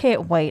on. I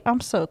can't wait.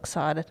 I'm so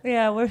excited.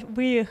 Yeah,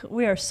 we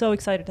are so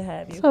excited to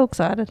have you. So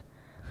excited.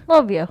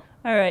 Love you.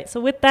 All right. So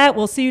with that,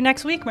 we'll see you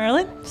next week,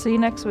 Merlin. See you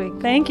next week.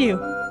 Thank you.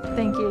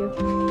 Thank you.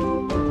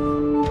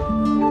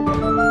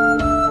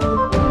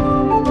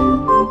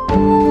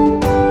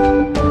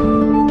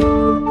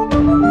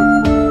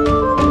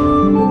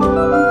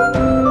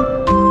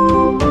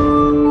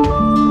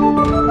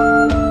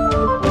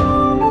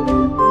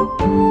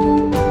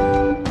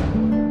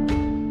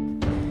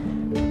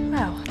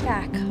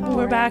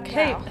 We're back.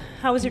 Hey,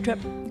 how was your trip?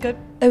 Good?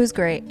 It was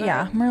great.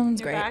 Yeah,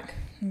 Merlin's You're great. back?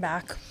 I'm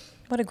back.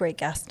 What a great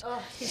guest.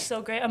 Oh, he's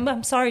so great.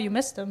 I'm sorry you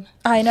missed him.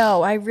 I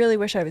know. I really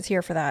wish I was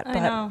here for that. I But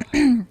know. it's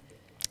He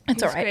all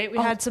was right. great. We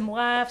had some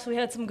laughs. We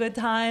had some good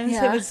times.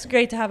 Yeah. It was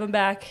great to have him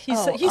back.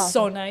 He's so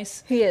awesome.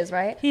 nice. He is,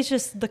 right? He's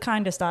just the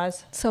kindest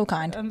eyes. So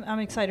kind. I'm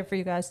excited for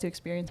you guys to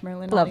experience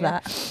Merlin. Love on here.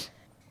 that.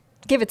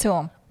 Give it to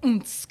him.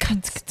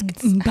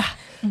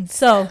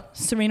 So,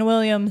 Serena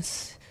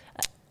Williams,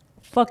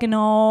 fucking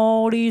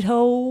all these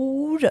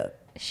hoes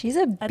She's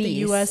a beast. at the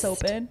U.S.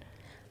 Open.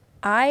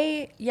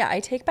 I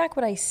take back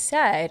what I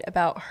said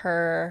about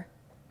her.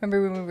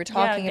 Remember when we were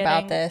talking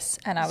about getting this,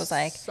 and I was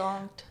like,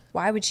 Zonked.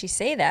 why would she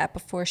say that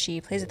before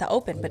she plays at the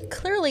Open? But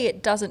clearly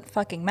it doesn't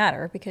fucking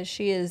matter because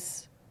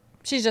she's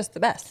just the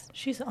best.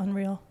 She's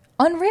unreal.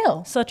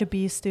 Unreal. Such a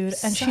beast, dude.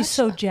 And she's Such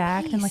so a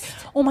jacked. And like, beast.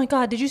 oh my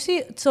God, did you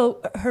see? So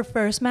her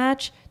first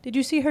match, did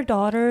you see her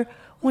daughter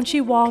when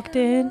she walked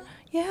in?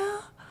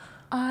 Yeah.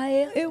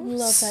 I It was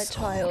love that so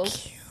child.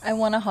 cute. I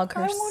want to hug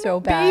her I wanna so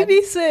bad.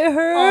 babysit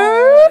her.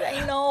 Oh,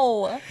 I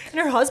know. And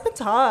her husband's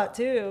hot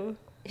too.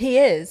 He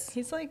is.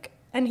 He's like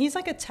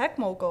a tech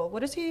mogul.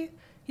 What is he?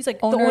 He's like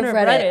Owner the owner of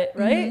of Reddit. Reddit,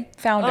 right? Mhm.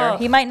 Founder. Ugh.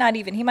 He might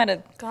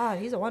have God,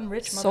 he's a one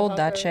rich sold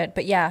that motherfucker. shit.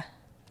 But yeah.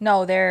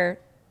 No, they're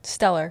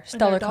stellar. And her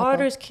Stellar couple.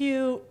 daughter's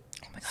cute.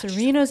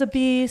 Serena's a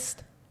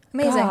beast.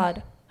 Amazing.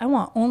 God, I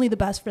want only the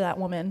best for that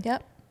woman.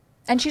 Yep.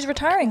 And she's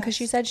retiring because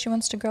she said she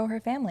wants to grow her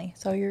family.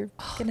 So you're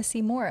going to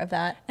see more of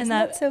that. And Isn't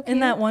that so cute? in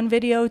that one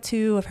video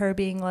too of her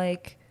being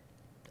like,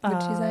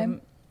 What'd she say?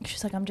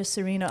 she's like, I'm just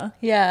Serena.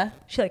 Yeah.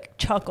 She like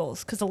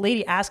chuckles because the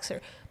lady asks her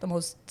the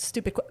most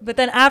stupid. But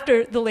then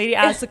after the lady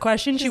asked the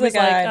question, she She's was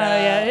like, like, "I oh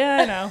know." yeah,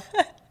 I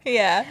know.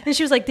 Yeah. And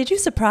she was like, did you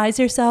surprise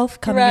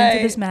yourself coming Right.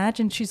 into this match?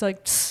 And she's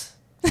like, "Tss."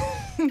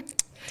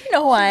 You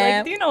know who I am.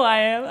 Like, do you know who I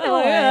am? I'm know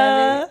like, who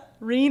I am,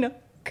 Rena.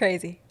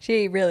 Crazy.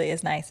 She really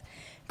is nice.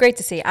 Great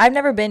to see. I've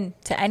never been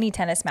to any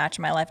tennis match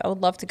in my life. I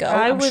would love to go.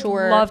 I I'm would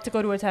sure love to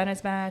go to a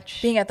tennis match.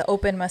 being at the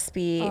Open must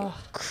be Ugh.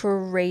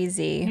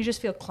 crazy. You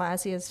just feel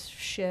classy as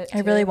shit. I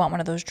too. really want one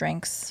of those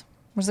drinks.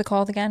 What's it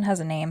called again? Has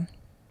a name.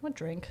 What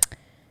drink?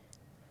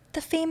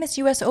 The famous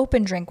U.S.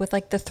 Open drink with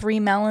like the 3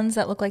 melons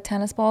that look like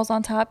tennis balls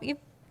on top.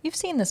 You've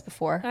seen this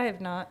before. I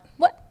have not.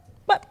 What?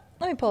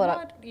 Let me pull it up.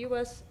 What?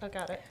 U.S. I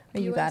got it. Oh,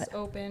 you got it.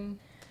 Open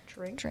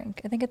drink.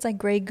 Drink. I think it's like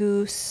Grey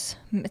Goose.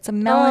 It's a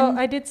melon. Oh,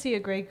 I did see a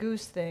Grey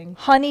Goose thing.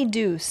 Honey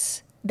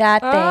Deuce.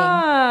 That thing.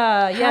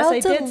 Ah, yes, How I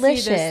did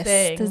delicious see this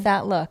thing. does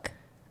that look?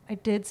 I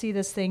did see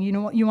this thing. You know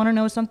what? You want to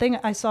know something?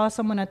 I saw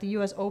someone at the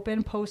U.S.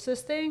 Open post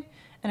this thing,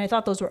 and I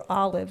thought those were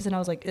olives, and I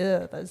was like,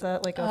 ugh, is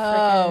that like a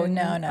Oh, frickin'...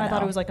 no, I thought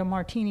no. it was like a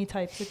martini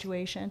type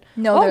situation.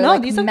 No, oh, they're no,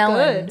 like these look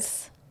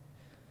melons.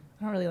 good.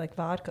 I don't really like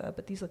vodka,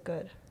 but these look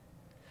good.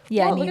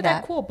 Yeah, Whoa, I need look at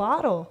that cool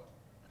bottle.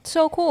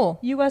 So cool.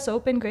 U.S.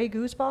 Open Grey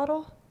Goose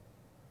bottle.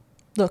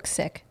 Looks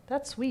sick.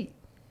 That's sweet.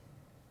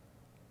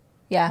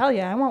 Yeah. Hell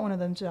yeah, I want one of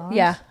them, John.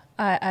 Yeah.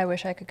 I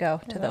wish I could go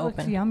to the that looks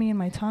Open. yummy in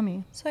my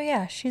tummy. So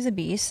yeah, she's a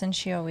beast and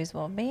she always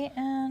will be.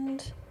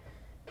 And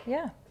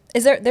yeah.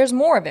 There's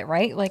more of it,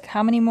 right? Like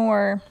how many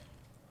more?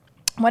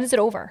 When is it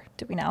over?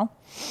 Do we know?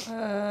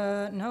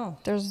 No.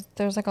 There's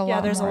like a lot more.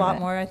 Yeah, there's a of lot it.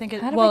 more. I think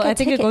it. How do we Well, get I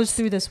think it goes tickets?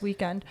 through this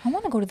weekend. I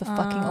want to go to the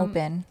fucking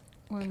Open.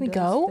 When Can we does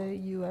go? The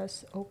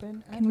U.S.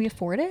 Open. Can we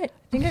afford it?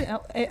 I think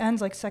it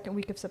ends like second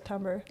week of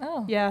September.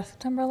 Oh. Yeah.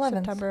 September 11th.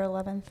 September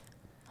 11th.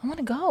 I want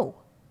to go.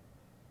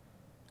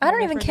 I Never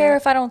don't even forget. care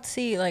if I don't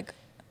see like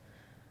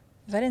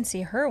if I didn't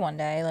see her one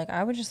day. Like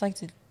I would just like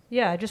to.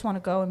 Yeah, I just want to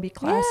go and be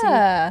classy.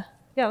 Yeah.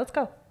 Yeah, let's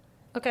go.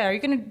 Okay, are you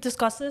going to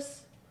discuss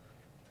this?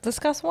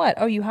 Discuss what?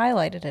 Oh, you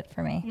highlighted it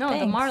for me. No,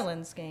 Thanks. the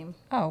Marlins game.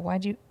 Oh,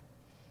 why'd you?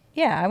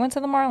 Yeah, I went to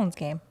the Marlins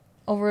game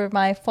over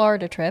my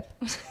Florida trip.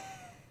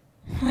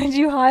 Why'd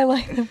you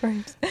highlight the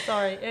Braves?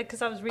 Sorry,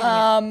 because I was reading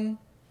it.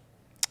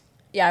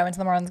 Yeah, I went to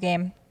the Marlins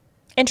game.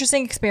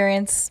 Interesting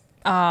experience.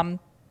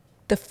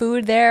 The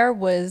food there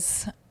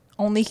was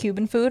only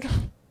Cuban food.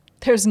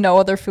 There's no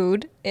other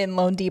food in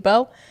Lone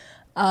Depot,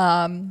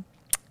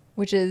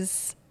 which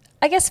is,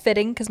 I guess,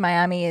 fitting because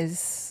Miami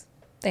is,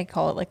 they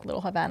call it like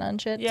Little Havana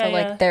and shit. Yeah, so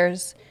like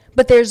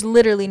there's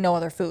literally no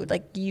other food.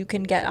 Like you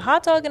can get a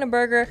hot dog and a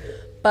burger,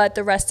 but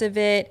the rest of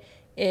it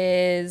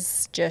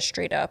is just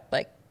straight up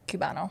like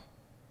Cubano.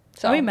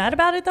 So Are we mad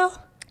about it though?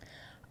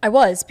 I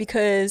was,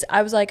 because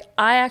I was like,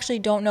 I actually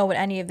don't know what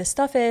any of this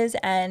stuff is,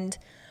 and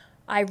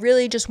I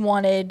really just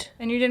wanted...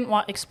 And you didn't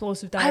want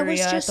explosive diarrhea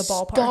I was just at the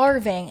ballpark.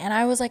 starving, and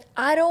I was like,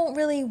 I don't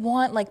really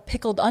want, like,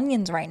 pickled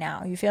onions right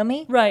now. You feel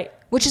me? Right.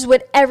 Which is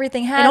what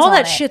everything has And all on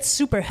that it. shit's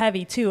super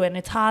heavy, too, and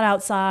it's hot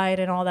outside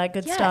and all that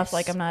good stuff. Yes.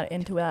 Like, I'm not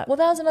into that. Well,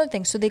 that was another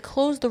thing. So they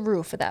closed the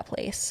roof of that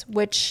place,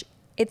 which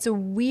it's so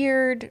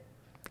weird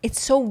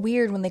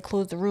when they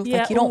close the roof. Yeah,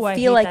 Like, you don't I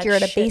feel hate like that you're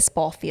at a shit.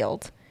 baseball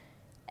field.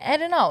 I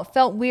don't know. It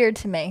felt weird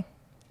to me.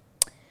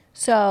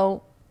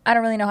 So I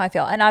don't really know how I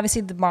feel. And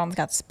obviously the Marlins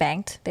got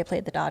spanked. They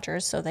played the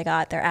Dodgers, so they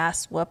got their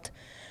ass whooped.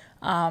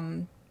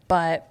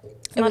 But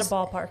It's not a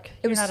ballpark.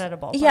 You're not at a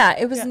ballpark. Yeah,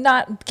 it was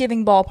not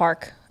giving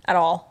ballpark at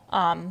all.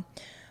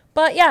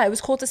 But yeah, it was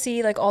cool to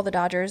see like all the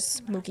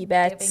Dodgers, Mookie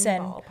Betts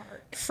giving and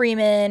ballpark.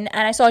 Freeman,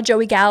 and I saw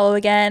Joey Gallo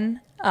again.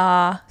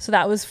 So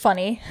that was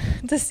funny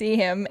to see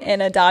him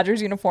in a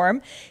Dodgers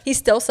uniform. He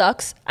still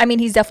sucks. I mean,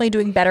 he's definitely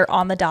doing better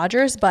on the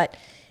Dodgers, but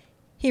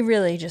he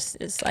really just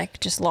is like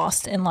just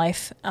lost in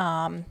life.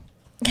 And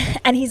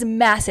he's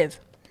massive,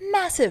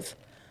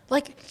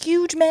 like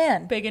huge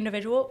man. Big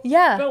individual?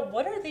 Yeah. Bro,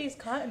 what are these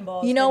cotton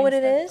balls? You know what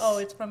it getting is? stuck- Oh,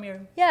 it's from your...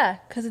 Yeah,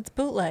 because it's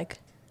bootleg.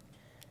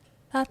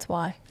 That's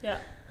why. Yeah.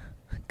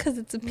 Because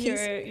it's a piece.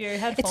 Your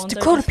headphones It's are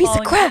Dakota just piece of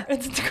falling crap.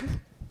 apart.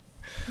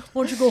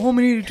 Why don't you go home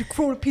and eat a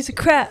Dakota piece of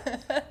crap?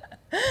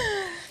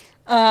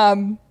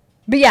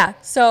 But yeah,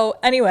 so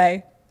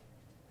anyway,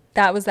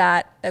 that was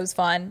that. It was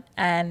fun.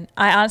 And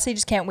I honestly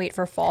just can't wait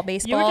for fall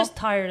baseball. You were just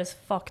tired as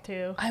fuck,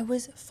 too. I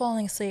was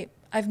falling asleep.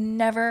 I've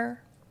never,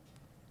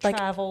 like,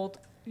 Traveled.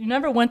 You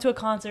never went to a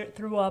concert,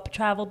 threw up,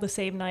 traveled the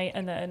same night,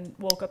 and then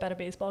woke up at a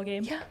baseball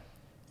game? yeah,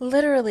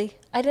 literally.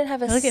 I didn't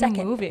have a Like in second.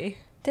 a movie.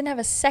 Didn't have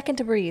a second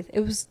to breathe. It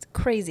was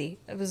crazy.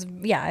 It was,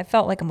 yeah, it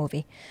felt like a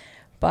movie.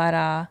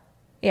 But,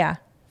 yeah,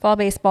 fall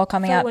baseball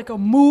coming Felt up. like a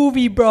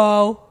movie,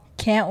 bro.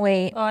 Can't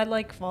wait. Oh, I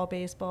like fall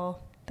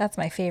baseball. That's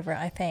my favorite,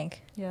 I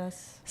think.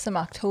 Yes. Some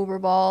October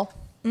ball.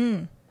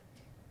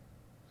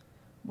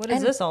 What is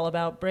And- this all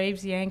about?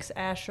 Braves, Yanks,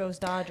 Astros,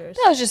 Dodgers.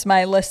 That was just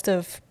my list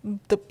of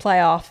the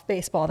playoff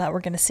baseball that we're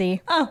going to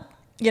see. Oh,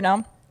 You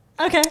know?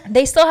 okay.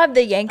 They still have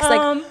the Yanks,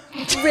 like,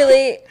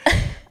 really.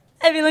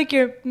 I feel like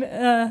you're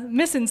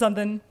missing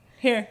something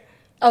here.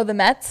 Oh, the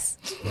Mets?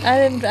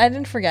 I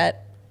didn't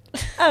forget.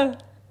 Oh,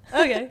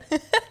 okay.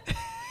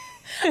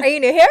 Are you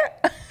new here?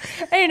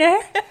 Hey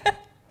there.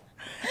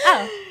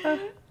 Oh.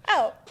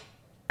 Oh.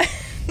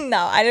 No,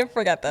 I didn't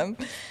forget them.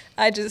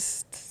 I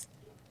just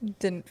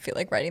didn't feel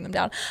like writing them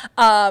down.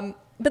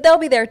 But they'll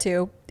be there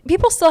too.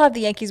 People still have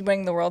the Yankees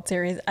winning the World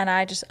Series, and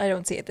I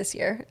don't see it this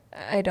year.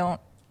 I don't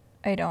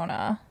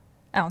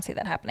see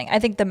that happening. I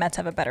think the Mets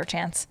have a better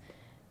chance.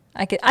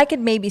 I could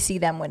maybe see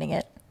them winning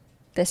it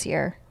this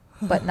year,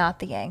 but not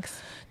the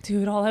Yanks.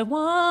 Dude, all I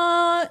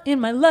want in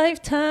my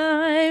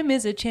lifetime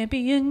is a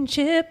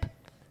championship.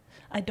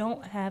 I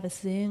don't have a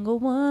single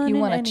one. You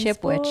in want a any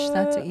chipwich,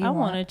 that's what you I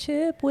want. want a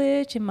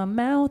chipwich in my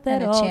mouth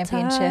at And a all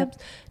championship. times.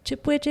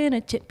 Chipwich and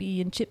a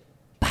championship.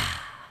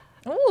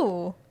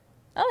 Ooh,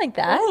 I like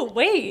that. Oh,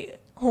 wait.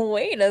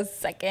 Wait a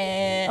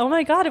second. Oh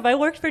my god, if I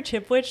worked for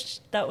Chipwich,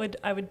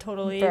 I would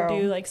totally Bro.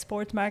 do like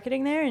sports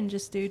marketing there and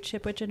just do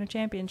Chipwich and a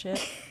championship.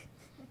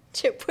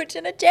 Chipwich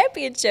in a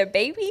championship,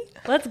 baby.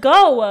 Let's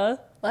go.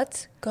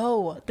 Let's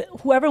go.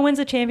 Whoever wins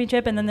a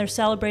championship and then they're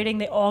celebrating,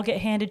 they all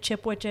get handed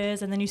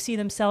Chipwiches, and then you see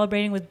them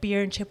celebrating with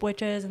beer and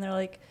Chipwiches, and they're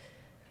like,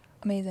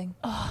 Amazing.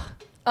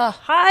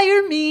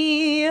 hire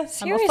me. I'm a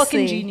Seriously.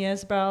 fucking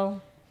genius,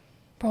 bro.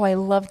 Bro, I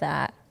love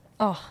that.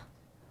 Oh,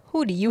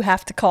 who do you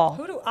have to call?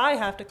 Who do I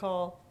have to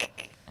call?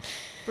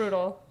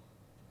 Brutal.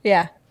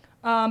 Yeah.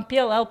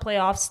 PLL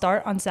playoffs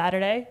start on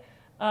Saturday.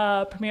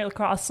 Premier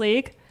Lacrosse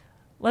League.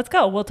 Let's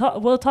go.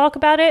 We'll talk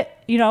about it.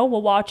 You know,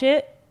 we'll watch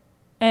it,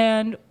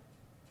 and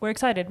we're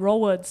excited. Roll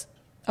Woods.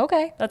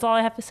 Okay. That's all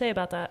I have to say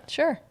about that.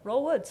 Sure.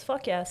 Roll Woods.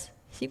 Fuck yes.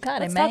 You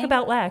got Let's it, man. talk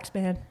about Lax,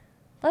 man.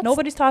 Let's-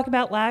 Nobody's talking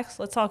about Lax.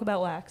 Let's talk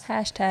about Lax.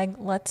 Hashtag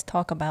let's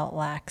talk about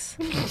lax.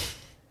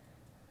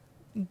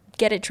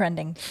 Get it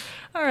trending.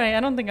 All right. I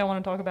don't think I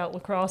want to talk about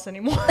lacrosse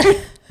anymore.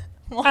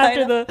 Why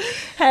After not? the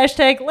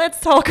hashtag,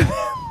 let's talk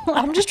about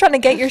I'm just trying to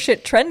get your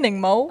shit trending,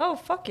 Mo. Oh,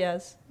 fuck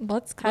yes.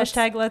 Let's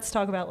Hashtag, let's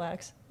talk about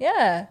Lax.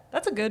 Yeah.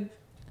 That's a good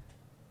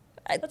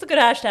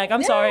hashtag.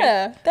 I'm sorry.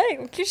 Yeah.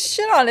 Thank you.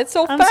 Shit on it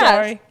so I'm fast.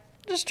 sorry.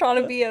 Just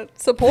trying to be a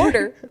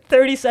supporter.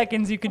 30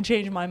 seconds, you can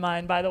change my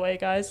mind, by the way,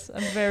 guys.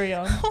 I'm very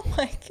young. Oh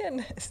my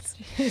goodness.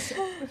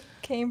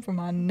 Came from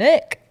my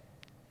neck.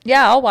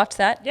 Yeah, I'll watch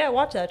that. Yeah,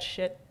 watch that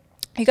shit.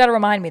 You got to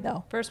remind me,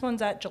 though. First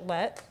one's at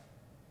Gillette.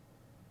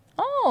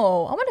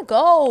 Oh, I'm going to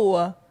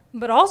go.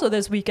 But also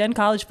this weekend,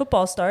 college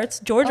football starts.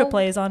 Georgia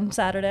plays on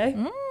Saturday.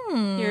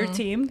 Your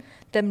team.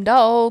 Them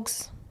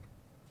dogs.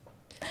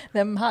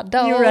 Them hot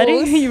dogs. You ready?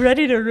 You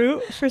ready to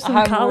root for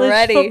some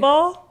college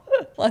football?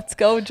 Let's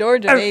go,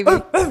 Georgia, baby.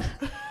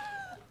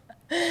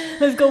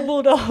 Let's go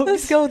Bulldogs.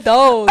 Let's go,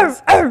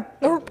 dogs. And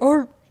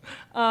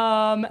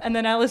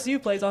then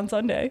LSU plays on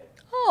Sunday.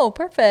 Oh,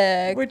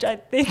 perfect. Which I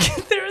think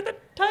they're the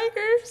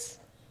Tigers.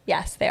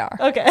 Yes, they are.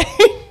 Okay.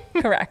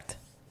 Correct.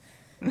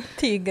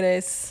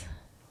 Tigres.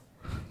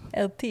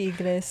 El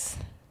Tigres.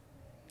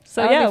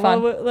 So That'll yeah, be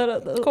fun.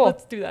 Cool.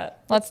 Let's do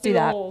that. Let's do the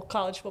that. whole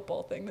college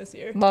football thing this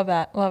year. Love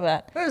that. Love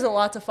that. There's a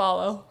lot to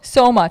follow.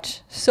 So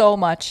much. So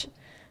much.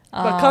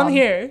 But come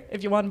here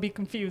if you want to be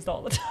confused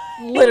all the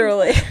time.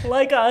 Literally.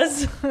 Like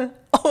us.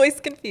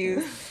 Always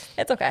confused.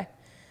 It's okay.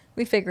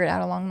 We figure it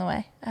out along the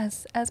way,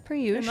 as per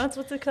usual. And that's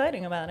what's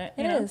exciting about it.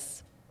 It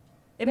is.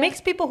 It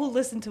makes people who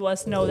listen to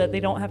us know that they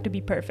don't have to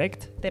be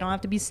perfect. They don't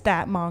have to be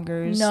stat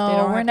mongers.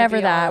 No, we're never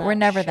that. We're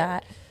never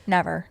that.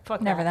 Never.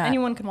 Fuck never that.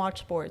 Anyone can watch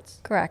sports.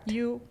 Correct.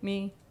 You,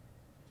 me,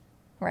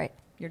 right.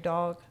 your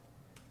dog.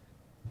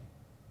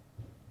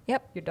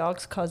 Yep. Your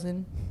dog's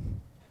cousin.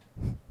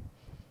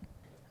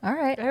 All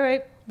right. All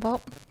right.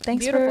 Well,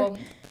 thanks Beautiful.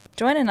 for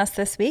joining us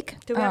this week.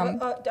 Do we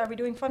have are we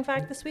doing fun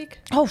fact this week?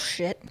 Oh,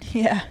 shit.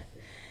 Yeah.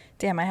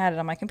 Damn, I had it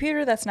on my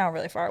computer. That's now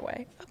really far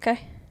away.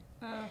 Okay.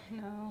 Oh,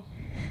 no.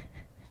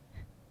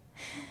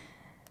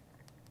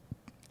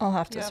 I'll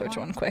have to search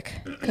one quick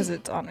because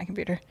it's on my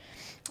computer.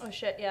 Oh,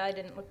 shit. Yeah, I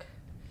didn't look.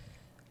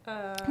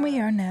 We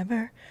are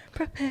never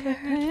prepared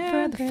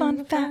for the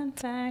fun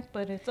fact.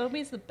 But it's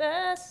always the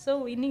best, so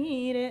we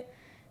need it.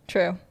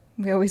 True.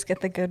 We always get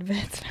the good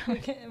bits. We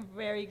get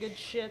very good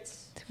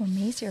shits. To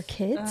amaze your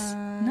kids?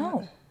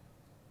 No.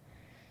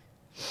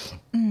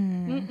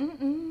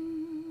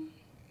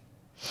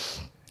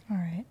 All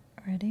right.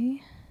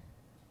 Ready?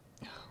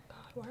 Oh,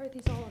 God. What are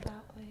these all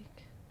about?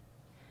 Like,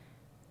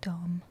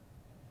 dumb.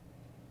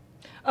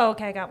 Oh,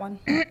 okay. I got one.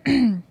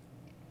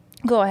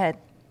 Go ahead.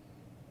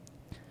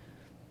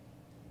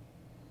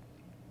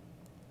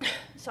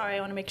 Sorry,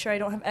 I want to make sure I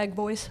don't have egg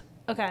voice.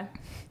 Okay.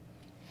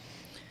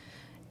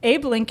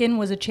 Abe Lincoln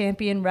was a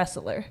champion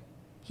wrestler.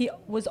 He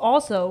was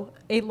also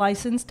a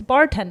licensed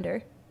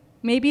bartender.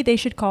 Maybe they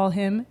should call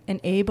him an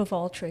Abe of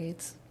all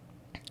trades.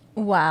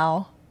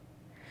 Wow.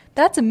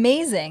 That's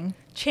amazing.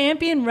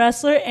 Champion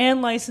wrestler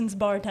and licensed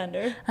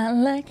bartender. I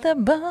like the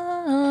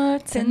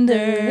bartender.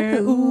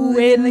 Ooh,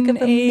 and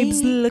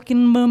Abe's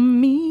looking for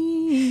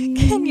me.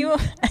 Can you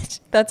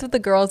imagine? That's what the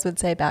girls would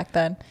say back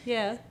then.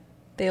 Yeah.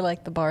 They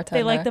like the bartender.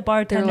 They like the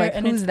bartender. They're like,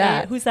 and who's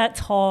that? Who's that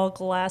tall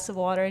glass of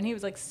water? And he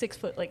was like 6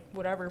 foot, like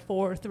whatever,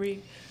 4 or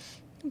 3.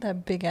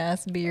 That big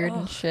ass beard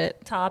and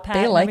shit. Top hat.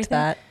 They and liked everything.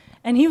 that.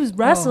 And he was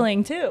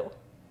wrestling too.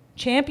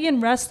 Champion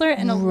wrestler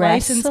and a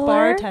licensed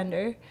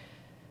bartender.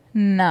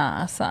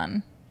 Nah,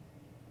 son.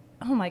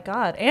 Oh my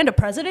God. And a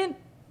president?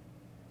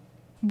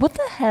 What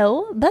the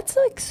hell? That's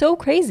like so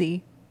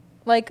crazy.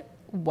 Like,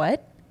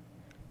 what?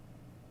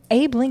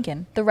 Abe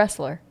Lincoln, the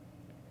wrestler.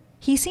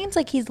 He seems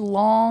like he's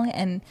long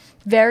and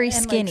very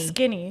skinny. Like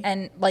skinny.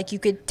 And like you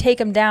could take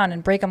him down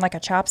and break him like a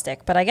chopstick,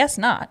 but I guess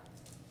not.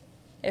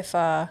 If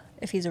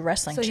he's a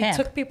wrestling champ. So he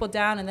took people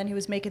down and then he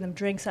was making them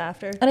drinks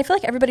after. And I feel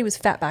like everybody was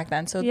fat back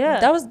then, so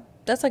yeah.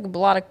 that's like a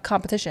lot of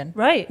competition.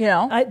 Right. You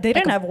know? They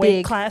didn't have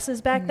weight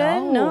classes back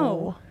then.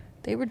 No.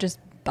 They were just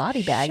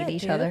body bagging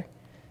each other.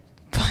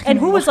 And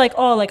who was like,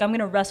 oh, like I'm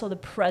going to wrestle the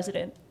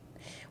president?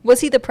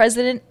 Was he the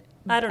president?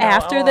 I don't know.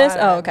 After this?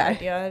 Oh, okay.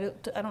 Yeah,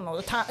 I don't know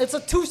the time. It's a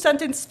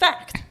 2-sentence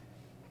fact.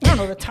 I don't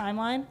know the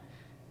timeline.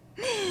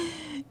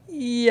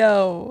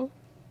 Yo.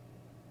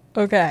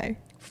 Okay.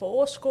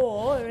 4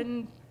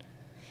 and...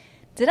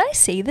 Did I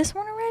say this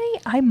one already?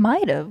 I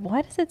might have.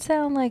 Why does it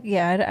sound like...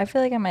 Yeah, I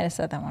feel like I might have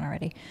said that one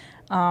already.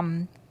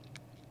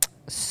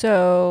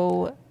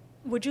 So...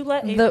 Would you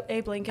let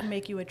Abe Lincoln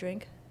make you a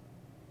drink?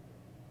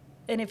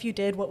 And if you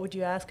did, what would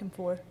you ask him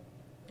for?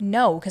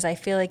 No, because I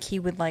feel like he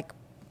would like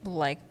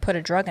put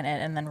a drug in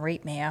it and then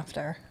rape me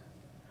after.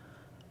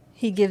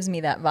 He gives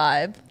me that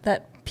vibe,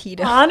 that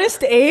pedo.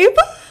 Honest Abe?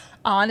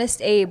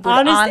 Honest Abe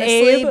would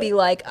honestly be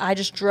like, I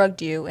just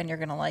drugged you and you're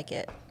going to like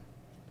it.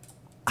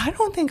 I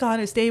don't think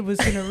Honest Abe was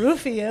going to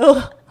roofie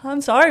you.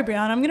 I'm sorry,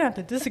 Brianna. I'm going to have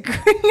to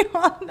disagree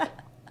on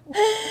that.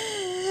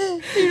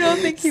 You don't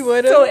think he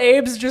would have? So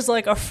Abe's just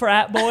like a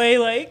frat boy,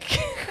 like...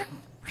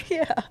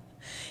 Yeah.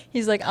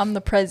 He's like, I'm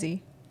the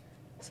prezi.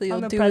 So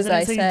you'll do as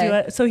I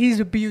say. So he's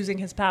abusing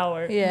his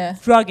power. Yeah.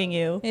 Drugging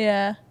you.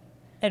 Yeah.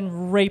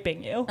 And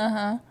raping you.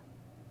 Uh-huh.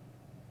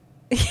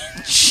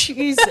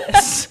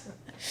 Jesus.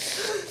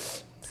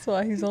 That's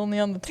why he's only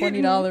on the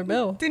 $20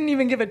 bill. Didn't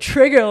even give a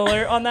trigger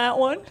alert on that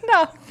one.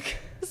 No.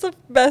 It's the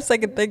best I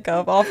could think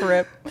of off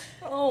rip.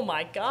 Oh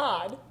my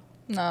God.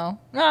 No,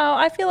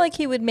 I feel like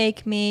he would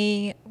make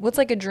me... What's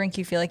like a drink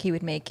you feel like he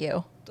would make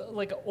you?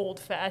 Like an old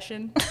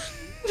fashioned.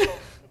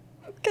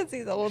 Because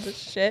he's old as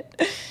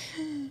shit.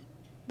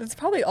 That's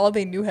probably all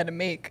they knew how to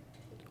make.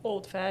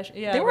 Old fashioned.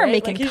 Yeah, They weren't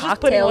making he's just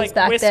cocktails putting,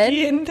 back whiskey then.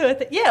 into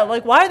it. Yeah,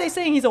 like why are they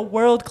saying he's a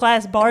world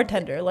class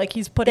bartender? Like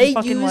he's putting They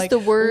fucking use like the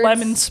words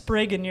lemon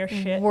sprig in your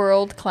shit.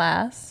 World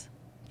class.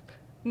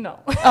 No.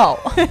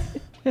 Oh.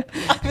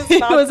 He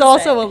was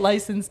also a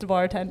licensed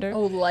bartender.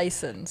 Oh,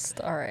 licensed.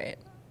 All right.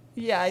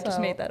 Yeah, I just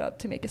So- made that up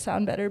to make it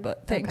sound better,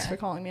 but thanks Okay. for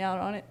calling me out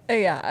on it.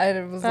 Yeah,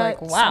 I was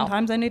like, wow.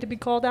 Sometimes I need to be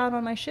called out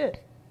on my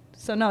shit.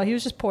 So no, he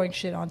was just pouring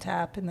shit on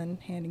tap and then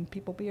handing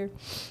people beer.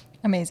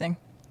 Amazing.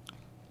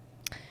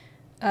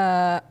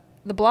 The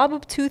blob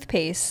of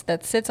toothpaste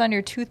that sits on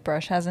your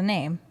toothbrush has a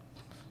name.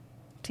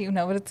 Do you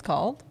know what it's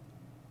called?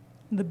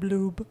 The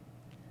bloob.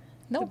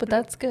 No, but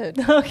that's good.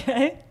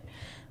 Okay.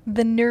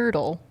 The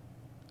nurdle.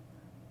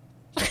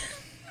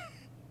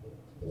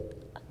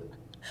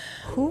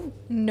 Who?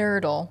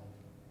 Nurdle.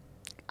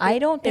 I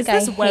don't think Is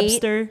this I hate,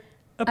 Webster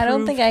approved? I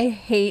don't think I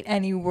hate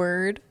any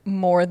word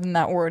more than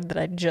that word that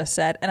I just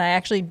said, and I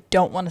actually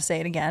don't want to say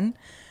it again.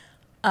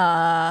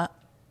 Yeah.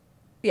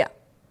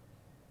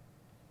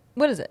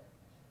 What is it?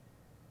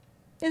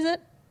 Is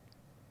it?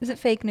 Is it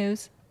fake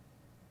news?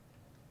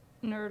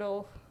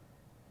 Nurdle.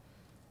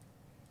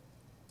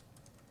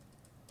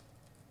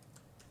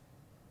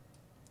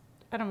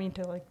 I don't mean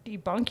to like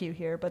debunk you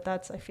here, but I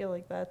feel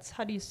like that's,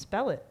 how do you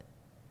spell it?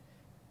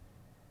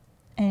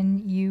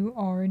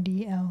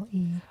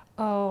 Nurdle.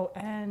 Oh,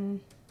 Nurdle.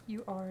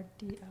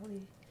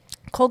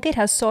 Colgate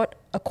has sought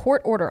a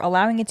court order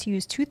allowing it to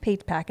use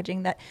toothpaste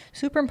packaging that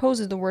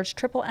superimposes the words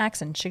triple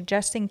accent,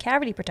 suggesting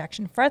cavity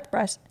protection,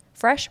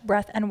 fresh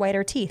breath, and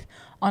whiter teeth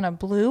on a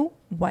blue,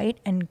 white,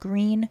 and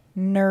green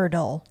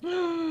nurdle.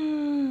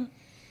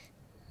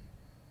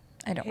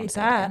 I don't want to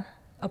say that.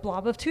 A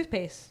blob of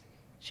toothpaste,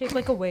 shaped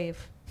like a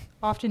wave,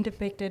 often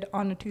depicted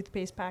on a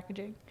toothpaste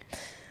packaging.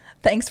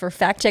 Thanks for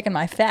fact-checking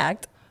my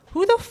fact.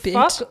 Who the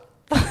Bitch.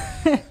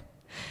 fuck?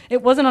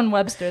 It wasn't on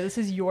Webster. This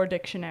is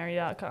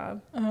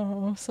yourdictionary.com.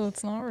 Oh, so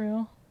it's not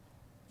real.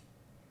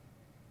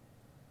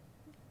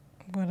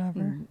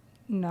 Whatever.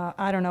 No,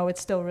 I don't know.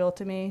 It's still real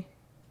to me.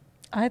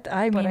 I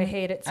But mean, I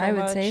hate it so I would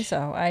much. say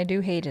so. I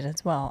do hate it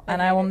as well. I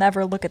And I hate will it.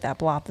 never look at that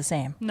blob the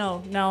same.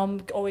 No, now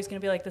I'm always going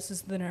to be like, this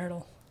is the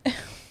nurdle.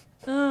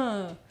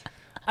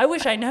 I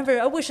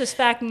wish this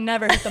fact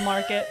never hit the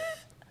market.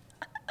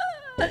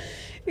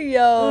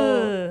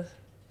 Yo. Ugh.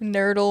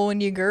 Nurdle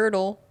when you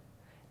girdle.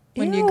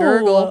 When you Ew.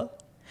 gurgle.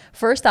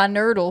 First I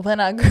nurdle, then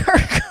I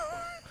gurgle.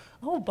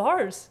 Oh,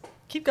 bars.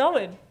 Keep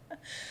going.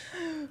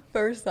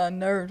 First I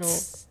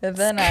nurdle, and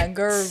then I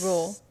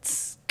gurgle.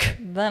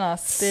 Then I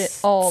spit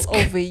all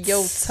over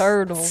your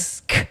turtle.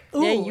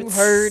 Yeah, you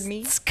heard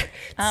me.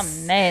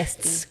 I'm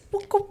nasty.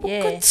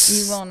 Yeah,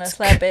 you wanna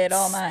slap it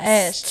on my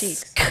ass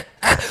cheeks.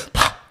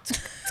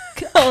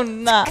 Oh,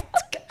 nah.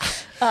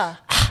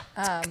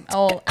 I'm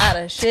all out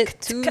of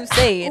shit to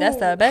say. That's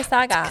the best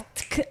I got.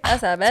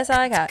 That's the best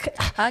I got.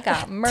 I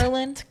got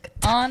Merlin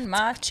on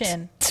my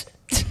chin.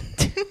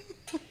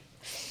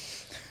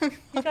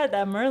 You got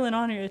that Merlin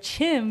on your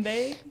chin,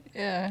 babe.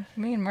 Yeah,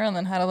 me and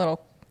Merlin had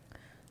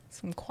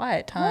some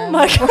quiet time. Oh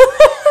my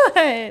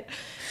god.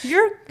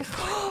 You're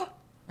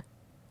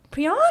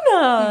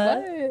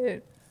Brianna.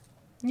 What?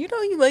 You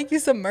know you like you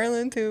some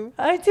Merlin too.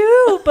 I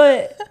do,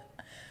 but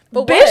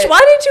But bitch, what? why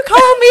didn't you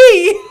call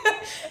me?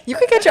 You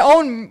could get your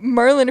own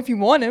Merlin if you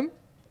want him.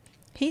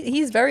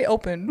 He's very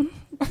open.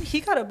 He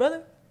got a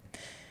brother.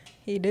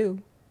 He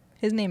do.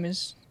 His name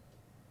is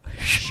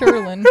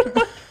Sherlin.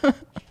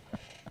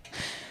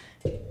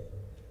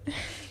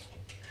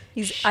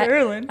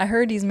 Sherlin. I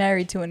heard he's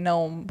married to a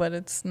gnome, but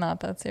it's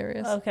not that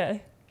serious.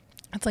 Okay.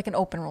 It's like an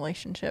open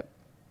relationship.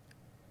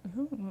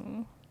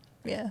 Ooh.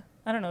 Yeah.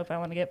 I don't know if I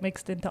want to get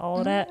mixed into all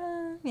of that.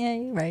 Yeah,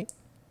 you're right.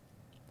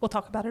 We'll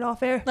talk about it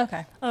off air.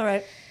 Okay. All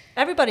right.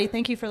 Everybody,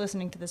 thank you for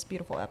listening to this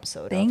beautiful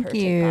episode of Thank Her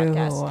Take you.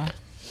 Podcast.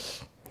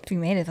 If you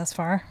made it thus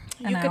far,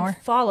 an You hour.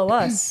 can follow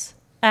us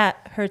at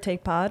Her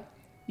Take Pod.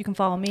 You can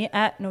follow me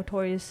at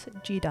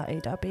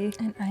notoriousg.a.b.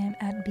 And I am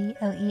at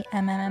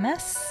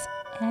BLEMMMS.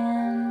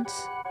 And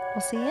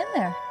we'll see you in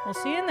there. We'll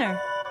see you in there.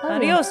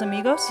 Love you. Adios,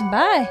 amigos.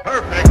 Bye.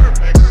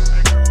 Perfect.